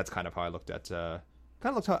that's kind of how I looked at.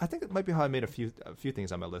 I think it might be how I made a few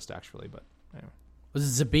things on my list actually. But anyway.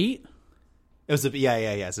 Was it Zabit? It was Zabit.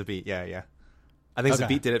 Yeah. Zabit. Yeah. I think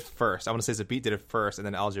Zabit did it first. I want to say Zabit did it first, and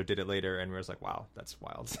then Aljo did it later, and we were like, "Wow, that's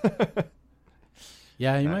wild."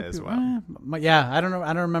 Yeah, you might be. Wild. Yeah, I don't know. I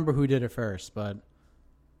don't remember who did it first, but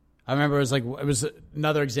I remember it was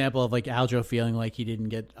another example of Aljo feeling like he didn't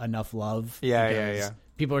get enough love. Yeah.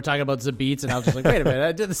 People were talking about Zabits, and I was just like, "Wait a minute,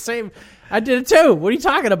 I did the same. I did it too. What are you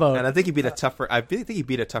talking about?" And I think he beat a tougher.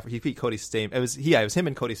 He beat Cody Stamann. It was him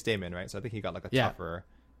and Cody Stamann, right? So I think he got a tougher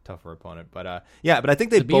opponent. But but I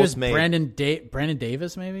think they Khabib was both made Brandon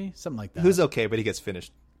Davis, maybe something like that. who's okay, but he gets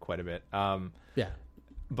finished quite a bit. Yeah.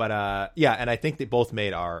 But and I think they both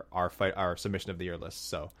made our submission of the year list.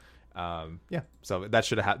 So so that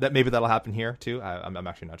should have maybe that'll happen here too. I'm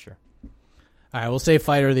actually not sure. All right, we'll save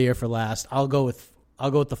fighter of the year for last. I'll go with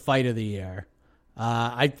the fight of the year.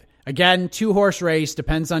 Again, 2-horse race,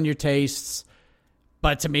 depends on your tastes,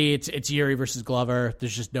 but to me it's Yuri versus Glover.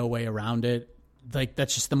 There's just no way around it. Like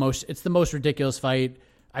it's the most ridiculous fight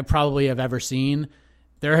I probably have ever seen.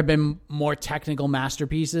 There have been more technical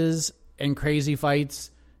masterpieces and crazy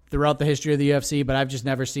fights throughout the history of the UFC, but I've just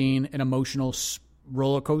never seen an emotional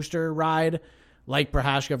roller coaster ride like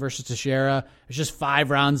Prochazka versus Teixeira. It's just 5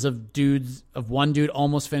 rounds of one dude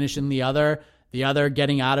almost finishing the other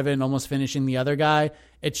getting out of it and almost finishing the other guy.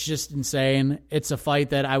 It's just insane. It's a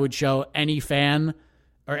fight that I would show any fan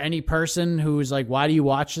or any person who's like, why do you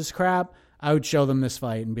watch this crap? I would show them this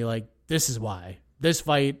fight and be like, this is why. This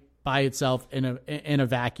fight by itself in a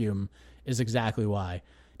vacuum is exactly why.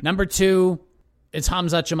 Number 2, it's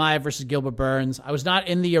Khamzat Chimaev versus Gilbert Burns. I was not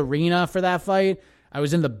in the arena for that fight. I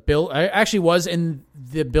actually was in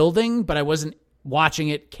the building, but I wasn't watching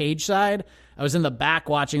it cage side. I was in the back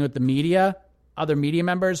watching with the media, other media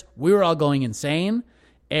members. We were all going insane,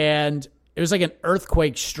 and it was like an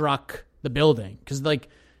earthquake struck the building because like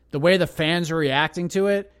the way the fans were reacting to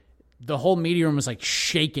it, the whole media room was like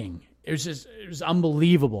shaking. It was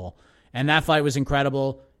unbelievable, and that fight was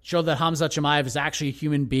incredible. Showed that Khamzat Chimaev is actually a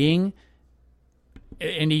human being,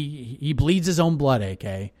 and he bleeds his own blood.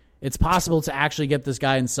 AK. It's possible to actually get this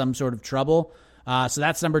guy in some sort of trouble. So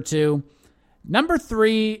that's number 2. Number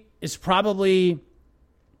 3 is probably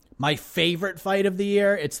my favorite fight of the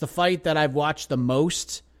year. It's the fight that I've watched the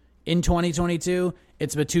most in 2022.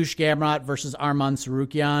 It's Mateusz Gamrot versus Arman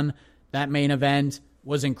Tsarukyan. That main event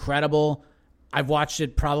was incredible. I've watched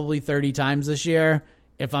it probably 30 times this year.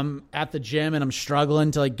 If I'm at the gym and I'm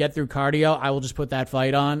struggling to like get through cardio, I will just put that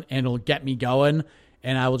fight on and it'll get me going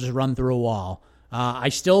and I will just run through a wall. I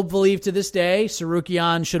still believe to this day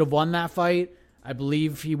Tsarukyan should have won that fight. I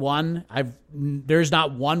believe he won. There's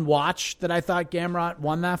not one watch that I thought Gamrot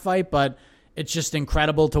won that fight, but it's just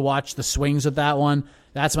incredible to watch the swings of that one.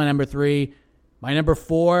 That's my number 3. My number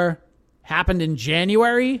 4 happened in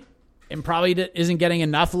January and probably isn't getting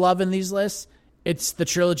enough love in these lists. It's the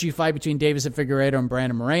trilogy fight between Deiveson Figueiredo and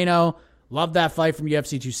Brandon Moreno. Love that fight from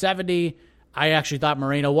UFC 270. I actually thought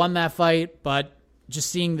Moreno won that fight, but just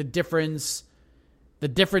seeing the different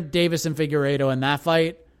Deiveson Figueiredo in that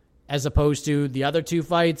fight as opposed to the other 2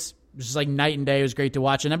 fights, it was just like night and day. It was great to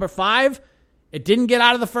watch. And number 5, it didn't get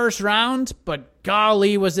out of the first round, but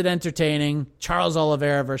golly, was it entertaining. Charles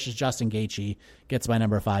Oliveira versus Justin Gaethje gets my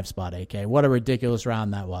number 5 spot, AK. What a ridiculous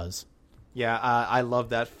round that was. Yeah, I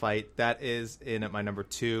love that fight. That is in at my number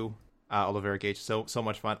 2, Oliveira Gaethje. So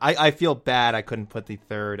much fun. I feel bad I couldn't put the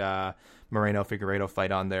third Moreno Figueiredo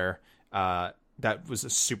fight on there. That was a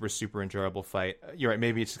super, super enjoyable fight. You're right.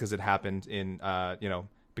 Maybe it's because it happened in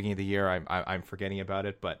beginning of the year. I'm forgetting about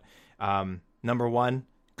it. But number 1,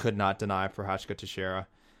 could not deny Prochazka Teixeira.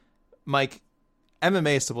 Mike,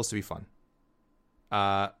 MMA is supposed to be fun.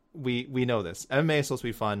 We know this. MMA is supposed to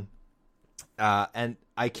be fun. And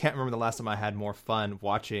I can't remember the last time I had more fun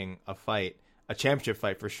watching a fight, a championship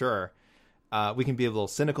fight for sure. We can be a little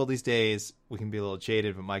cynical these days. We can be a little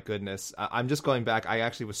jaded, but my goodness. I'm just going back. I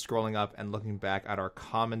actually was scrolling up and looking back at our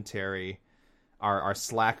commentary, our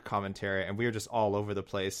Slack commentary, and we were just all over the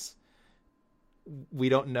place. We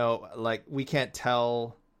don't know, like, we can't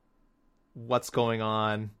tell what's going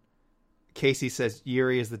on. Casey says,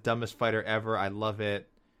 Yuri is the dumbest fighter ever. I love it.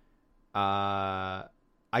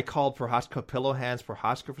 I called Prochazka Pillow Hands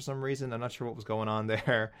Prochazka for some reason. I'm not sure what was going on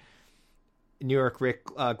there. New York Rick,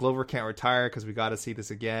 Glover can't retire because we got to see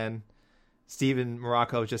this again. Steven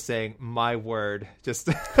Morocco just saying, my word. Just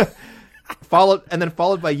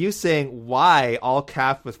followed by you saying, why, all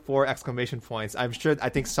cap with 4 exclamation points. I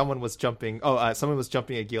think someone was jumping. Someone was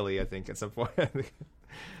jumping a ghillie, I think, at some point.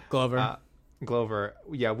 Glover.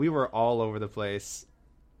 Yeah, we were all over the place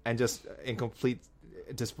and just in complete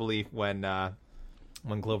disbelief when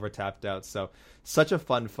Glover tapped out. So such a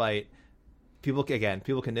fun fight. People can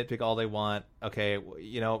nitpick all they want. Okay,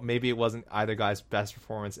 maybe it wasn't either guy's best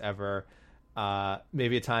performance ever.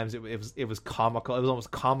 Maybe at times it was comical. It was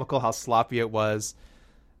almost comical how sloppy it was.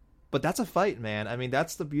 But that's a fight, man. I mean,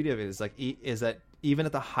 that's the beauty of it. Is that even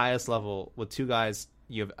at the highest level with 2 guys,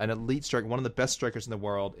 you have an elite striker, one of the best strikers in the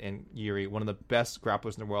world in Yuri, one of the best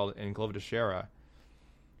grapplers in the world in Glover Teixeira.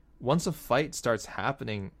 Once a fight starts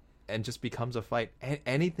happening and just becomes a fight,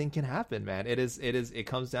 anything can happen, man. It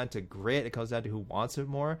comes down to grit. It comes down to who wants it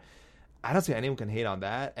more. I don't see anyone can hate on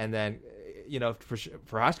that. And then,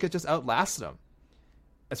 Prochazka just outlasted him.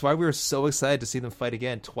 That's why we were so excited to see them fight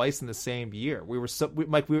again twice in the same year. We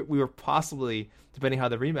were possibly, depending how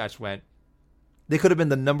the rematch went, they could have been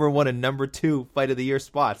the number 1 and number 2 fight of the year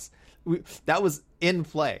spots. That was in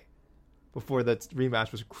play before the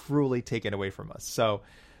rematch was cruelly taken away from us. So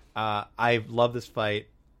I love this fight.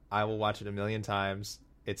 I will watch it a million times.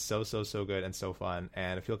 It's so good and so fun.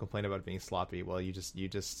 And if you'll complain about it being sloppy, well, you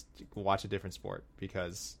just watch a different sport,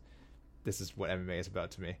 because this is what MMA is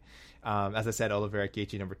about to me. As I said, Oliveira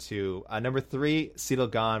Gaethje number 2. Number 3,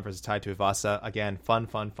 Ciryl Gane versus Tai Tuivasa. Again, fun.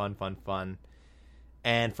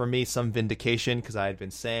 And for me, some vindication, because I had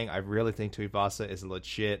been saying I really think Tuivasa is a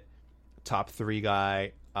legit top 3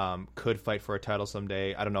 guy. Could fight for a title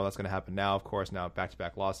someday. I don't know if that's going to happen now, of course, now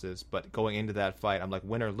back-to-back losses. But going into that fight, I'm like,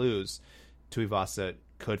 win or lose, Tuivasa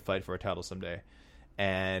could fight for a title someday.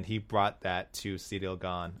 And he brought that to Ciryl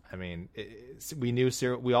Gane. I mean,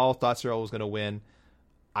 we all thought Ciryl was going to win.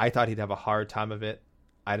 I thought he'd have a hard time of it.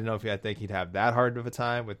 I don't know if I think he'd have that hard of a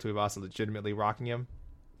time with Tuivasa legitimately rocking him.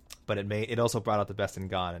 But it also brought out the best in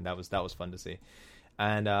Gane, and that was fun to see.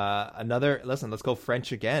 And let's go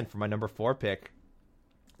French again for my number 4 pick.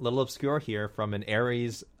 A little obscure here, from an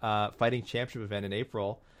Aries fighting championship event in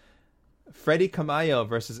April. Freddy Camayo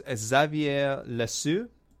versus Xavier Lesu.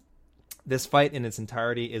 This fight in its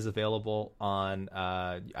entirety is available on,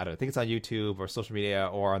 I think it's on YouTube or social media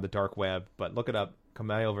or on the dark web, but look it up,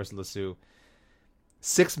 Camayo versus Lesu.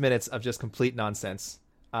 6 minutes of just complete nonsense.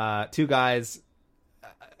 2 guys,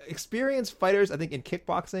 experienced fighters, I think, in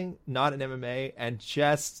kickboxing, not in MMA, and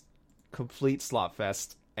just complete slop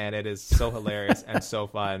fest. And it is so hilarious and so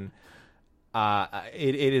fun.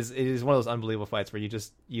 It is one of those unbelievable fights where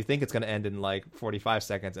you think it's going to end in like 45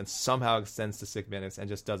 seconds and somehow extends to 6 minutes and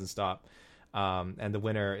just doesn't stop. And the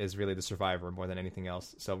winner is really the survivor more than anything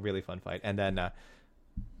else. So really fun fight. And then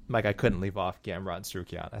Mike, I couldn't leave off Gamrot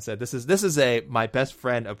Tsarukyan. I said this is my best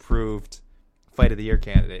friend approved fight of the year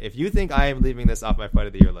candidate. If you think I am leaving this off my fight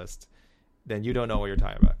of the year list, then you don't know what you're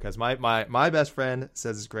talking about. Because my best friend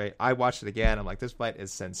says it's great. I watched it again. I'm like, this fight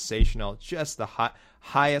is sensational. Just the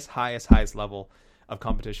highest level of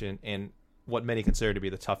competition in what many consider to be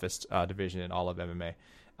the toughest division in all of MMA.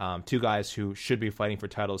 2 guys who should be fighting for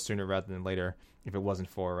titles sooner rather than later if it wasn't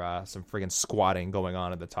for some friggin' squatting going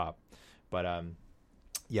on at the top. But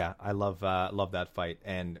yeah, I love that fight.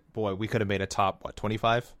 And boy, we could have made a top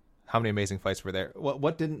 25. How many amazing fights were there?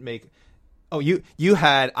 What didn't make? Oh, you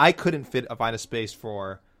had. I couldn't find a space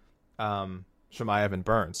for Chimaev and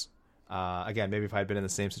Burns. Again, maybe if I had been in the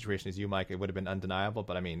same situation as you, Mike, it would have been undeniable.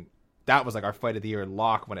 But I mean, that was like our fight of the year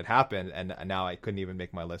lock when it happened, and now I couldn't even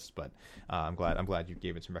make my list. But I'm glad you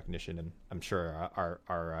gave it some recognition, and I'm sure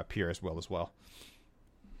our peers will as well.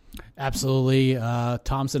 Absolutely.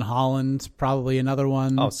 Thompson Holland, probably another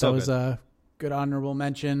one. Oh, so that was a good honorable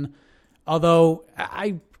mention. Although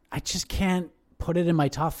I just can't put it in my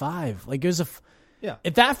top 5. Like, it was if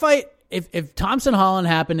that fight, if Thompson Holland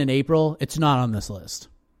happened in April, it's not on this list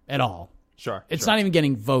at all. Sure. It's not even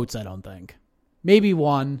getting votes, I don't think. Maybe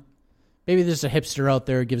 1. Maybe there's a hipster out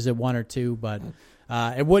there who gives it 1 or 2, but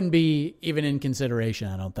it wouldn't be even in consideration,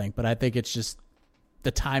 I don't think. But I think it's just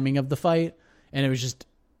the timing of the fight, and it was just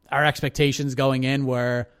our expectations going in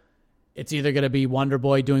where it's either going to be Wonder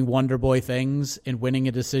Boy doing Wonder Boy things and winning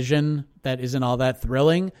a decision that isn't all that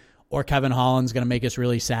thrilling, or Kevin Holland's going to make us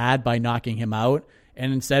really sad by knocking him out.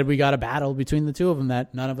 And instead we got a battle between the 2 of them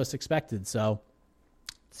that none of us expected. So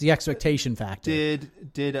it's the expectation factor.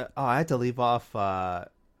 I had to leave off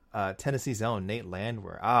Tennessee's own Nate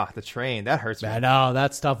Landwehr. The train. That hurts me. I know,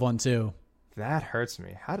 that's a tough one too. That hurts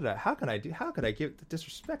me. How could I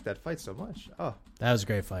disrespect that fight so much? Oh, that was a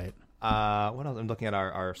great fight. What else? I'm looking at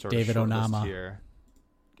our sort David of short Onama list here.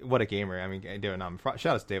 What a gamer! I mean, David Onama.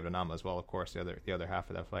 Shout out to David Onama as well, of course. The other half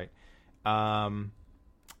of that fight.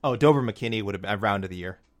 Dober McKinney would have been round of the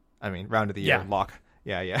year. I mean, round of the year lock.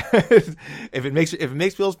 Yeah. if it makes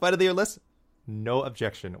people's fight of the year list, no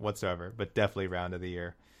objection whatsoever. But definitely round of the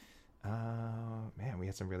year. Man, we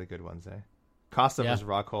had some really good ones, eh? Costa versus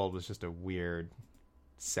Rockhold was just a weird,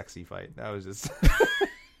 sexy fight. That was just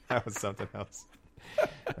that was something else.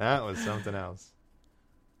 That was something else.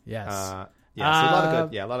 Yes. So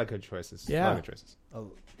a lot of good choices. Yeah. A lot of good choices.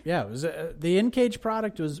 Yeah, it was the in-cage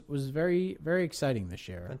product was very, very exciting this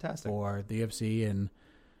year. Fantastic. For the UFC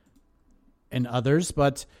and others.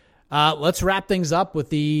 But let's wrap things up with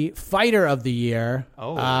the fighter of the year.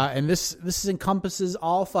 Oh. And this encompasses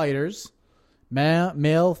all fighters,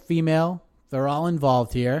 male, female. They're all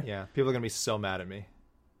involved here. Yeah, people are gonna be so mad at me.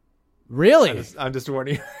 Really? I'm just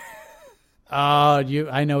warning you.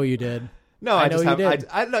 I know what you did. No, I I know just you have. did.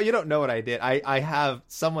 I no, you don't know what I did. I have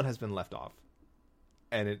someone has been left off,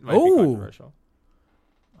 and it might be Ooh. controversial.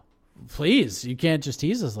 Please, you can't just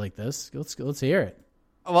tease us like this. Let's hear it.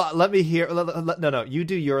 Well, let me hear. No, you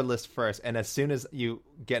do your list first, and as soon as you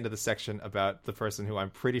get into the section about the person who I'm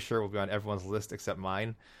pretty sure will be on everyone's list except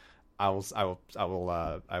mine, I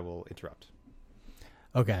will interrupt.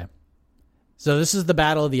 Okay. So this is the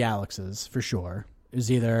battle of the Alexes for sure. It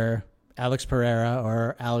was either Alex Pereira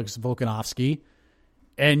or Alex Volkanovski.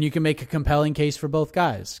 And you can make a compelling case for both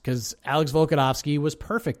guys because Alex Volkanovski was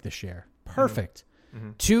perfect this year. Perfect.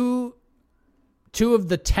 Mm-hmm. Two of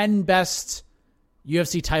the 10 best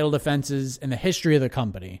UFC title defenses in the history of the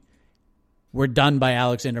company were done by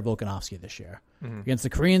Alexander Volkanovski this year. Mm-hmm. Against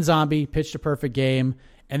the Korean Zombie, pitched a perfect game.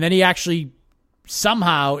 And then he actually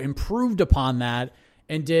somehow improved upon that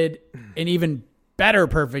and did an even better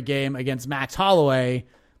perfect game against Max Holloway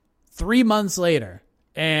 3 months later.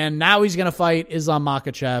 And now he's going to fight Islam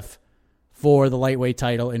Makhachev for the lightweight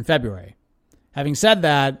title in February. Having said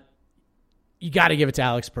that, you got to give it to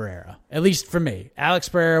Alex Pereira, at least for me. Alex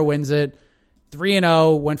Pereira wins it.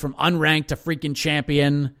 3-0, went from unranked to freaking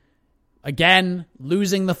champion. Again,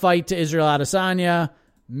 losing the fight to Israel Adesanya,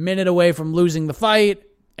 minute away from losing the fight,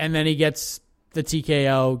 and then he gets the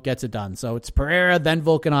TKO, gets it done. So it's Pereira, then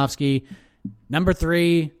Volkanovski. Number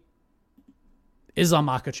 3, Islam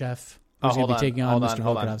Makhachev. Who's going to be taking on Mr.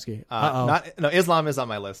 Volkanovski? No, Islam is on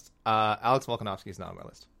my list. Alex Volkanovski is not on my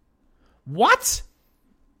list. What?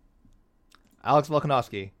 Alex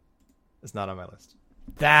Volkanovski is not on my list.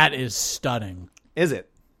 That is stunning. Is it?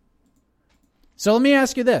 So let me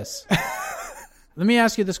ask you this. Let me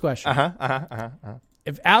ask you this question.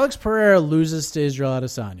 If Alex Pereira loses to Israel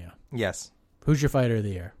Adesanya, yes, who's your fighter of the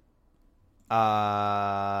year?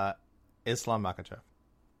 Islam Makhachev.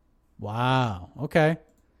 Wow. Okay.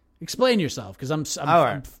 Explain yourself, because I'm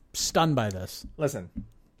stunned by this. Listen,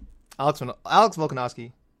 Alex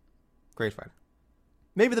Volkanovski, great fighter.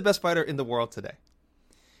 Maybe the best fighter in the world today.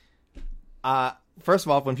 First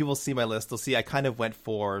of all, when people see my list, they'll see I kind of went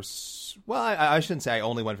for... Well, I shouldn't say I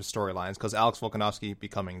only went for storylines, because Alex Volkanovski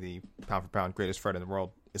becoming the pound-for-pound greatest fighter in the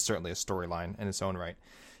world is certainly a storyline in its own right.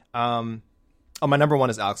 My number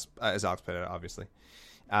 1 is Alex Pereira, obviously.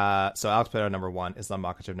 So Alex Pereira number 1, Islam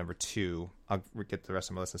Makhachev number 2. I'll get the rest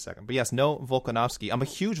of my list in a second. But yes, no Volkanovski. I'm a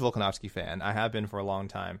huge Volkanovski fan. I have been for a long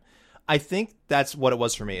time. I think that's what it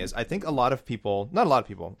was for me. Is I think a lot of people, not a lot of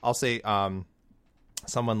people, I'll say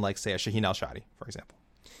someone like, say, a Shaheen Al-Shadi, for example.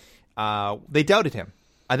 They doubted him.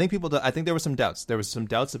 I think there were some doubts. There was some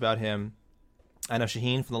doubts about him. I know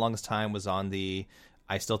Shaheen for the longest time was on the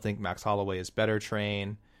I still think Max Holloway is better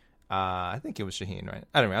train. I think it was Shaheen, right?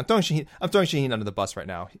 I don't know. I'm throwing Shaheen under the bus right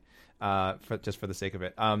now, for the sake of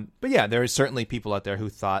it. But yeah, there is certainly people out there who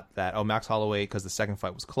thought that Max Holloway, because the second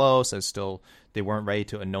fight was close, and still they weren't ready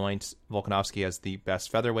to anoint Volkanovski as the best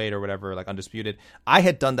featherweight or whatever, like undisputed. I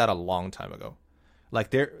had done that a long time ago. Like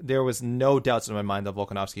there was no doubts in my mind that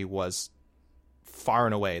Volkanovski was far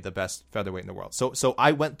and away the best featherweight in the world. So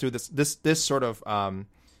I went through this sort of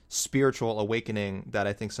spiritual awakening that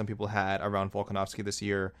I think some people had around Volkanovski this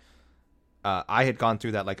year. I had gone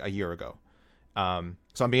through that like a year ago.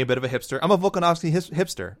 So I'm being a bit of a hipster. I'm a Volkanovski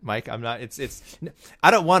hipster, Mike. I'm not. I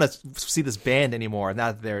don't want to see this banned anymore.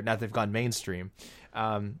 Now that they've gone mainstream.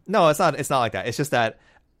 No, it's not. It's not like that. It's just that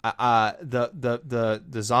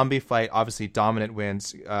the zombie fight, obviously dominant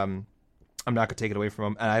wins. I'm not gonna take it away from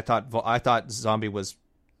him. And I thought Zombie was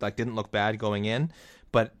didn't look bad going in.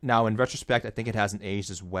 But now in retrospect, I think it hasn't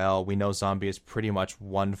aged as well. We know Zombie is pretty much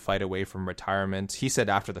one fight away from retirement. He said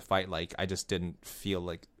after the fight, I just didn't feel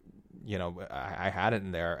like, I had it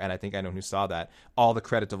in there. And I think anyone who saw that, all the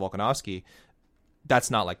credit to Volkanovski.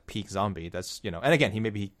 That's not like peak Zombie. That's, and again,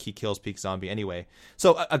 he kills peak Zombie anyway.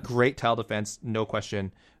 So a great title defense, no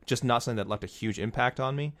question. Just not something that left a huge impact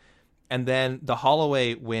on me. And then the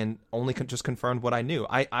Holloway win only just confirmed what I knew.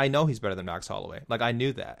 I know he's better than Max Holloway. I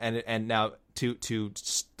knew that. And now to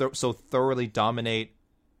so thoroughly dominate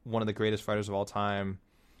one of the greatest fighters of all time,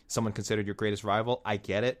 someone considered your greatest rival, I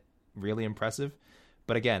get it. Really impressive.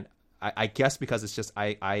 But again, I guess because it's just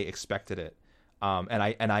I expected it.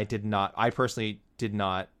 I personally did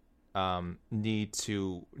not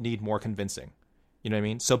need more convincing. You know what I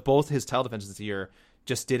mean? So both his title defenses this year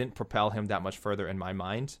just didn't propel him that much further in my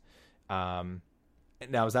mind.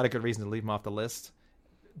 Now, is that a good reason to leave him off the list?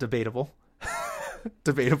 Debatable.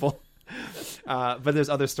 But there's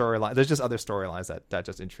other storylines. There's just other storylines that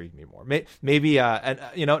just intrigue me more. Maybe now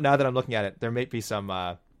that I'm looking at it, there may be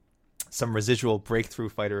some residual breakthrough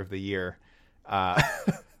fighter of the year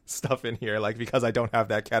stuff in here. Because I don't have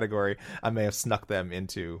that category, I may have snuck them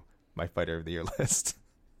into my fighter of the year list.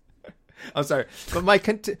 I'm sorry, but Mike,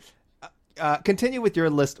 continue with your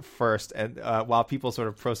list first, and while people sort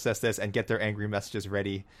of process this and get their angry messages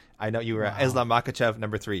ready. I know you were Islam Makhachev,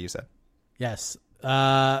 number 3. You said yes.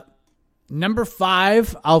 Number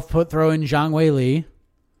 5, I'll throw in Zhang Weili.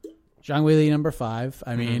 Zhang Weili, number 5.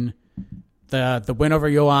 I mean, the win over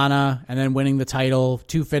Joanna and then winning the title,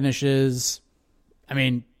 2 finishes. I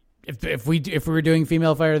mean, if we were doing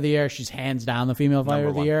female fighter of the year, she's hands down the female fighter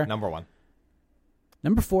of the year. Number 1.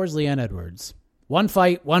 Number 4 is Leanne Edwards. 1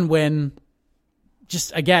 fight, 1 win.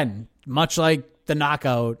 Just again, much like the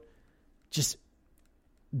knockout, just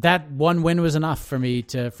that 1 win was enough for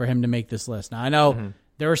him to make this list. Now I know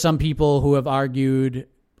there are some people who have argued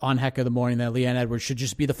on Heck of the Morning that Leanne Edwards should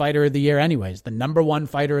just be the fighter of the year anyways, the number 1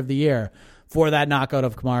 fighter of the year for that knockout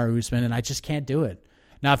of Kamaru Usman, and I just can't do it.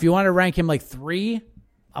 Now, if you want to rank him like 3,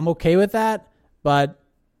 I'm okay with that, but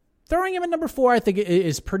throwing him at number 4, I think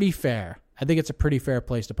is pretty fair. I think it's a pretty fair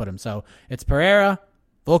place to put him. So it's Pereira,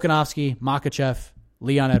 Volkanovski, Makhachev,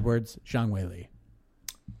 Leon Edwards, Zhang Weili.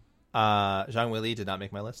 Zhang Weili did not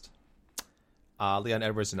make my list. Leon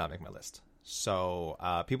Edwards did not make my list. So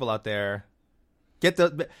people out there,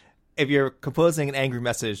 if you're composing an angry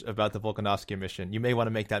message about the Volkanovski omission, you may want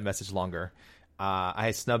to make that message longer.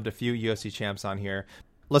 I snubbed a few UFC champs on here.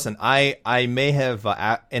 Listen, I may have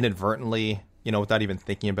inadvertently, without even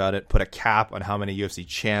thinking about it, put a cap on how many UFC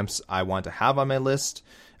champs I want to have on my list.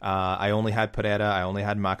 I only had Pereira, I only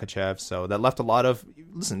had Makhachev, so that left a lot of,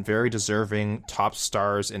 very deserving top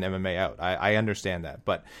stars in MMA out. I understand that,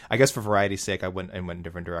 but I guess for variety's sake, I went in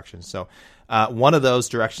different directions. So one of those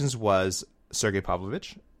directions was Sergey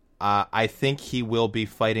Pavlovich. I think he will be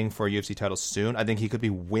fighting for a UFC title soon. I think he could be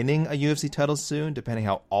winning a UFC title soon, depending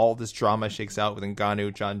how all this drama shakes out with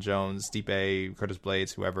Ngannou, John Jones, Stipe, Curtis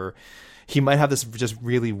Blades, whoever. He might have this just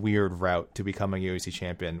really weird route to becoming a UFC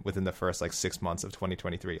champion within the first 6 months of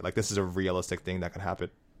 2023. This is a realistic thing that could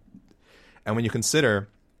happen. And when you consider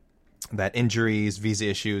that injuries, visa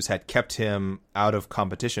issues had kept him out of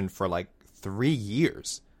competition for 3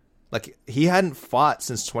 years. He hadn't fought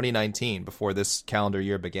since 2019 before this calendar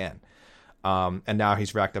year began. And now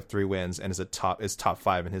he's racked up 3 wins and is top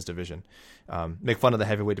 5 in his division. Make fun of the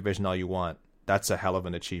heavyweight division all you want. That's a hell of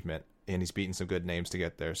an achievement. And he's beaten some good names to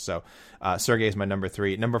get there. So Sergey is my number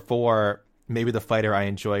 3. Number 4, maybe the fighter I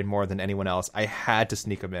enjoyed more than anyone else. I had to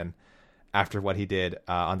sneak him in after what he did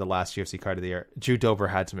on the last UFC card of the year. Drew Dober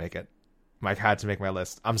had to make it. Mike had to make my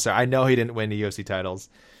list. I'm sorry. I know he didn't win the UFC titles.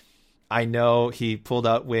 I know he pulled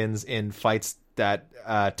out wins in fights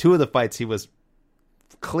that 2 of the fights he was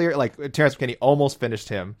clear, Terrence McKinney almost finished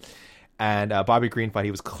him. And Bobby Green fight,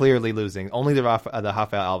 he was clearly losing. Only the Rafael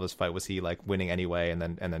Alves fight was he winning anyway, and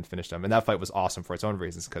then finished him. And that fight was awesome for its own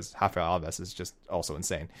reasons because Rafael Alves is just also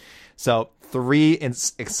insane. So 3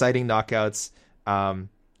 exciting knockouts, and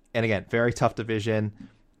again, very tough division.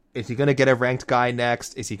 Is he going to get a ranked guy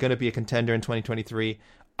next? Is he going to be a contender in 2023?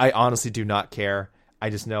 I honestly do not care. I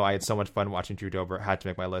just know I had so much fun watching Drew Dober. I had to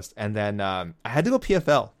make my list, and then I had to go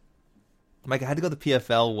PFL. Mike, I had to go the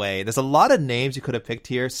PFL way. There's a lot of names you could have picked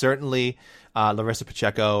here. Certainly, Larissa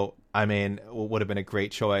Pacheco, would have been a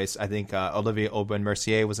great choice. I think Olivier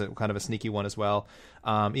Aubin-Mercier was kind of a sneaky one as well.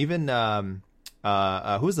 Even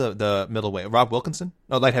who's the middleweight? Rob Wilkinson?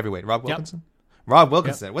 No, light heavyweight. Rob Wilkinson? Yep. Rob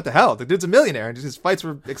Wilkinson. Yep. What the hell? The dude's a millionaire, and his fights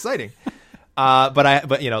were exciting. But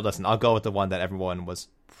listen, I'll go with the one that everyone was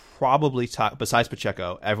probably besides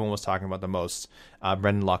Pacheco, everyone was talking about the most.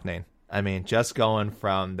 Brendan Loughnane. Just going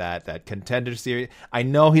from that contender series. I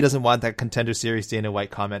know he doesn't want that contender series Dana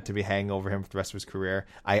White comment to be hanging over him for the rest of his career.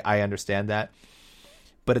 I understand that.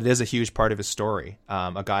 But it is a huge part of his story.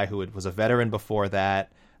 A guy who was a veteran before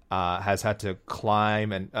that, has had to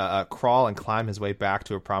climb and crawl and climb his way back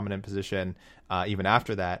to a prominent position even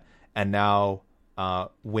after that. And now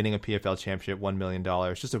winning a PFL championship, $1 million.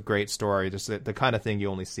 Just a great story. Just the kind of thing you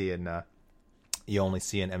only see in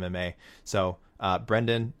MMA. So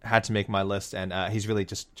Brendan had to make my list, and he's really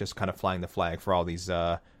just kind of flying the flag for all these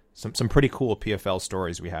some pretty cool PFL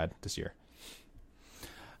stories we had this year.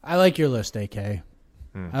 I like your list, AK.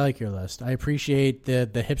 I like your list. I appreciate the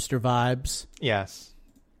hipster vibes. Yes.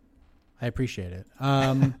 I appreciate it.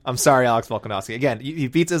 I'm sorry, Alex Volkanovski. Again, he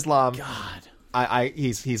beats Islam. God.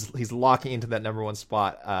 He's locking into that number 1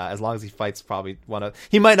 spot as long as he fights probably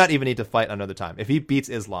he might not even need to fight another time. If he beats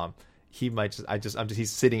Islam, he might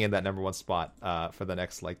he's sitting in that number 1 spot for the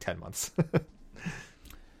next 10 months.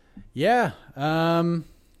 Yeah. I'm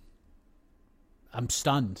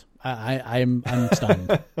stunned. I'm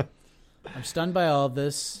stunned. I'm stunned by all of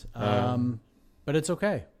this. But it's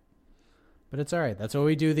okay. But it's all right. That's why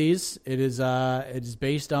we do these. It is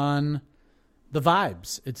based on the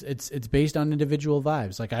vibes. It's based on individual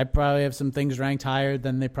vibes. Like I probably have some things ranked higher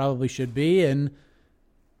than they probably should be, and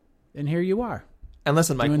here you are. And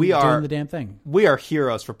listen, Mike, doing the damn thing. We are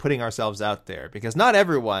heroes for putting ourselves out there, because not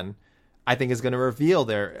everyone, I think, is going to reveal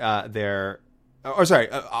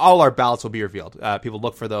all our ballots will be revealed. People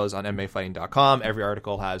look for those on MMAfighting.com. Every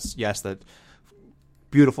article has, the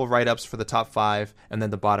beautiful write-ups for the top 5, and then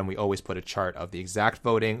the bottom we always put a chart of the exact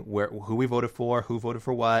voting, who we voted for, who voted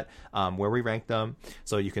for what, where we ranked them,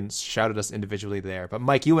 so you can shout at us individually there. But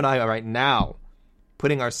Mike, you and I are right now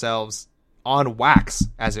putting ourselves on wax,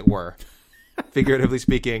 as it were, figuratively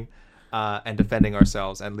speaking, and defending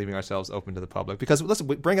ourselves and leaving ourselves open to the public. Because listen,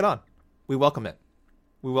 bring it on. We welcome it.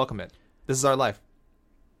 This is our life.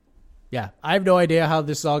 Yeah, I have no idea how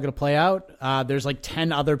this is all going to play out. There's like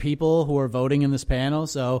 10 other people who are voting in this panel,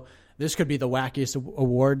 so this could be the wackiest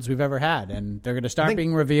awards we've ever had, and they're going to start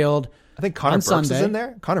being revealed. I think Connor Brooks is in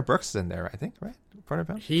there. Connor Brooks is in there, I think, right?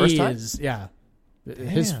 He is, yeah.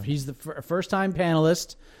 He's the first-time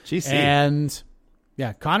panelist. GC. And,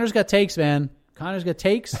 yeah, Connor's got takes, man. Connor's got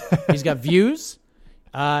takes. He's got views.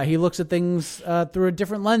 He looks at things through a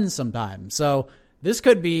different lens sometimes. So this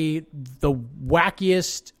could be the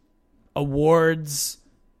wackiest awards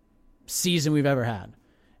season we've ever had.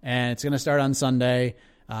 And it's going to start on Sunday.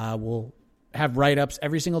 We'll have write-ups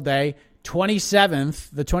every single day. The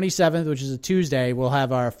 27th, which is a Tuesday, we'll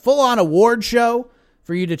have our full-on award show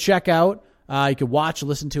for you to check out. You can watch,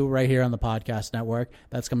 listen to it right here on the podcast network.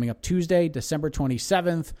 That's coming up Tuesday, December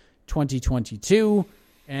 27th, 2022.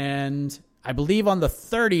 And I believe on the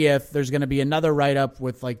 30th, there's going to be another write-up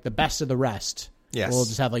with like the best of the rest. Yes. We'll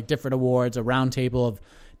just have like different awards, a round table of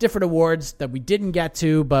different awards that we didn't get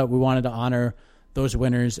to, but we wanted to honor those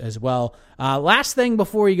winners as well. Last thing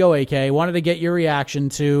before you go, AK, wanted to get your reaction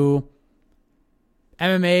to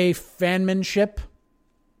MMA fanmanship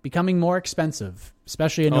becoming more expensive,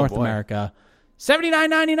 especially in North America.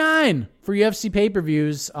 $79.99 for UFC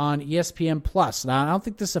pay-per-views on ESPN Plus. Now, I don't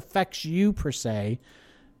think this affects you per se.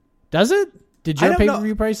 Does it? Did your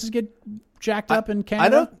pay-per-view prices get jacked up in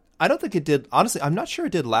Canada? I don't think it did. Honestly, I'm not sure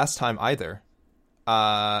it did last time either.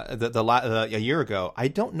 A year ago, I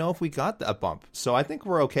don't know if we got a bump. So I think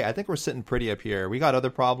we're okay. I think we're sitting pretty up here. We got other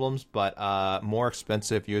problems, but more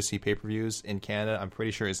expensive UFC pay-per-views in Canada, I'm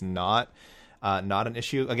pretty sure is not an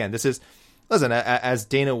issue. Again, this is, listen, as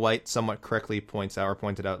Dana White somewhat correctly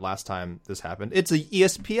pointed out last time this happened, it's a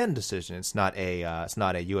ESPN decision. It's not a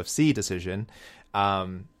UFC decision.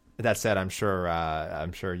 That said, I'm sure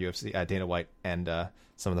UFC Dana White and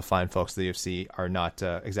some of the fine folks of the UFC are not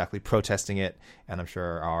exactly protesting it, and I'm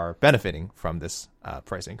sure are benefiting from this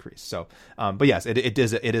price increase. So, but yes, it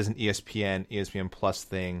is an ESPN Plus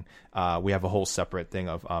thing. We have a whole separate thing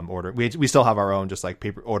of order. We still have our own just like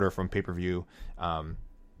order from pay-per-view,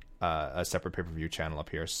 a separate pay-per-view channel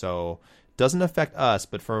up here. So doesn't affect us,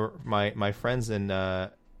 but for my friends in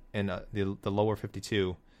the lower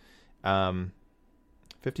 52,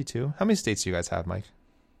 52. How many states do you guys have, Mike?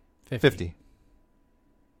 50.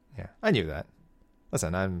 Yeah, I knew that.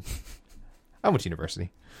 Listen, I went to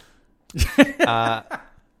university.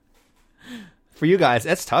 For you guys,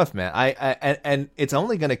 it's tough, man. And it's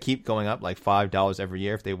only going to keep going up like $5 every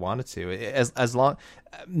year if they wanted to. As long,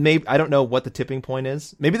 maybe I don't know what the tipping point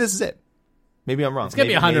is. Maybe this is it. Maybe I'm wrong. It's going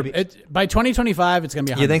to be 100. By 2025, it's going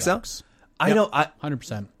to be $100. You think so? I know.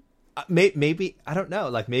 100%. Maybe I don't know.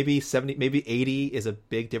 Like maybe 70, maybe 80 is a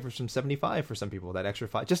big difference from 75 for some people. That extra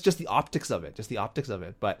 5, just the optics of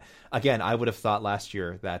it. But again, I would have thought last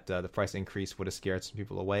year that the price increase would have scared some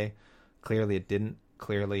people away. Clearly, it didn't.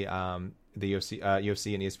 Clearly, the UFC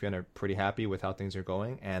and ESPN are pretty happy with how things are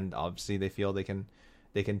going, and obviously they feel they can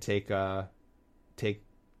take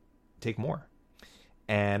more.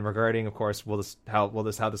 And regarding, of course, how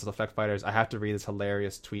this will affect fighters, I have to read this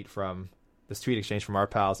hilarious tweet exchange from our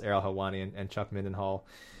pals Ariel Helwani and Chuck Mindenhall.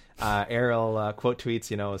 Ariel quote tweets,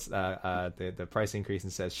 the price increase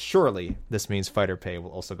and says, "Surely this means fighter pay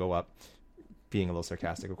will also go up," being a little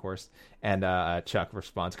sarcastic, of course. And Chuck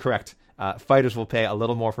responds, "Correct. Fighters will pay a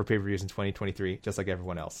little more for pay-per-views in 2023, just like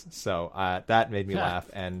everyone else." So that made me laugh,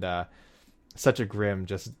 and such a grim,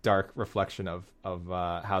 just dark reflection of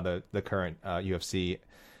how the current UFC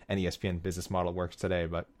and ESPN business model works today.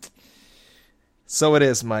 But so it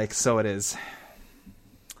is, Mike. So it is.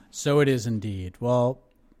 So it is indeed. Well,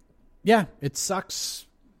 yeah, it sucks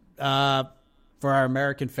for our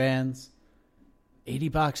American fans.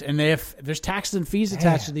 $80, and there's taxes and fees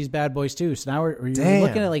attached to these bad boys too. So now we're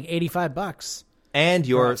looking at like $85. And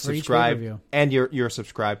you're subscribed, and you're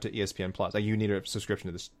subscribed to ESPN Plus. Like you need a subscription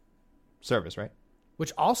to this service, right?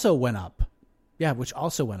 Which also went up. Yeah, which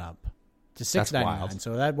also went up to $6.99.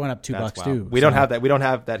 So that went up $2 too. We don't have that. We don't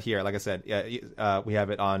have that here. Like I said, we have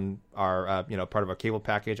it on our part of our cable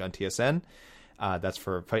package on TSN. That's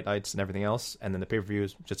for fight nights and everything else. And then the pay-per-view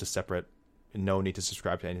is just a separate, no need to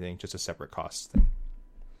subscribe to anything, just a separate cost thing.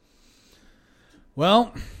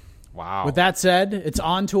 Well, wow. With that said, it's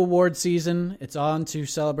on to award season. It's on to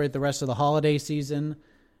celebrate the rest of the holiday season.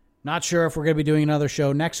 Not sure if we're going to be doing another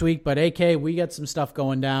show next week, but AK, we got some stuff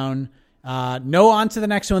going down. No on to the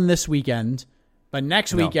next one this weekend, but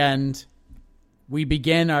next weekend we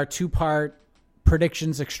begin our 2-part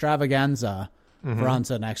predictions extravaganza for on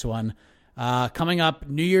to the next one. Coming up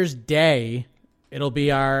New Year's Day, it'll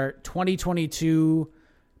be our 2022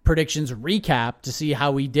 predictions recap to see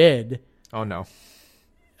how we did. Oh no.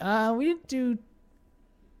 We didn't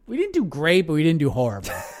do great, but we didn't do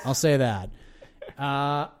horrible. I'll say that.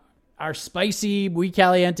 Our spicy Muy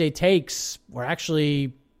Caliente takes were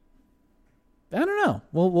actually, I don't know.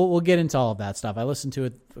 We'll get into all of that stuff. I listened to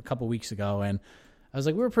it a couple weeks ago, and I was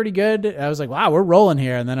like, we were pretty good. I was like, wow, we're rolling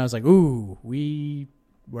here. And then I was like, ooh, we're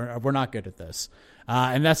not good at this.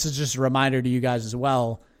 And that's just a reminder to you guys as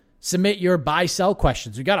well. Submit your buy-sell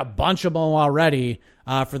questions. We got a bunch of them already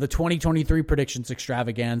for the 2023 predictions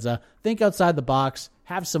extravaganza. Think outside the box.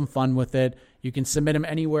 Have some fun with it. You can submit them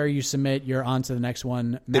anywhere you submit. You're on to the next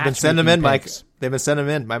one. They've been sending them in, picks. Mike. They've been sending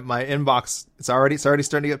them in. My inbox, it's already starting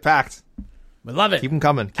to get packed. We love it. Keep them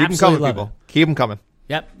coming. Keep them coming, people. Keep them coming.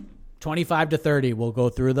 Yep. 25 to 30. We'll go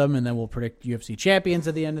through them, and then we'll predict UFC champions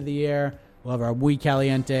at the end of the year. We'll have our Muy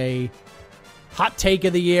Caliente hot take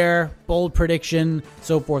of the year, bold prediction,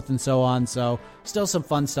 so forth and so on. So still some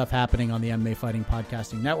fun stuff happening on the MMA Fighting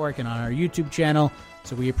Podcasting Network and on our YouTube channel.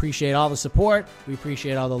 So we appreciate all the support. We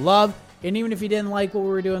appreciate all the love. And even if you didn't like what we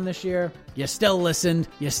were doing this year, you still listened,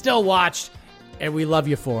 you still watched, and we love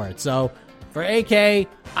you for it. So for AK,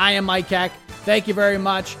 I am Mike Heck. Thank you very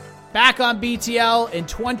much. Back on BTL in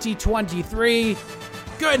 2023.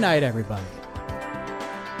 Good night, everybody.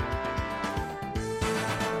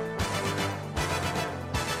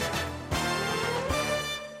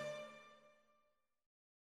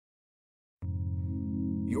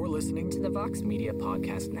 You're listening to the Vox Media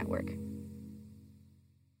Podcast Network.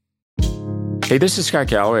 Hey, this is Scott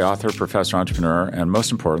Galloway, author, professor, entrepreneur, and most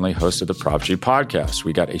importantly, host of the Prop G podcast.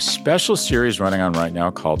 We got a special series running on right now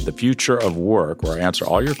called The Future of Work, where I answer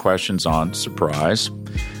all your questions on, surprise,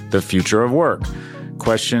 the future of work.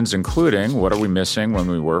 Questions including, what are we missing when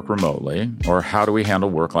we work remotely? Or how do we handle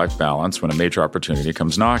work-life balance when a major opportunity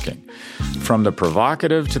comes knocking? From the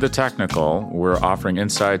provocative to the technical, we're offering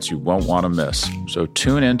insights you won't want to miss. So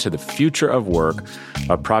tune in to The Future of Work,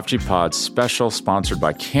 a Prop G Pod special sponsored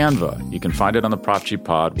by Canva. You can find it on the Prop G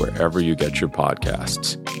Pod wherever you get your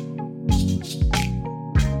podcasts.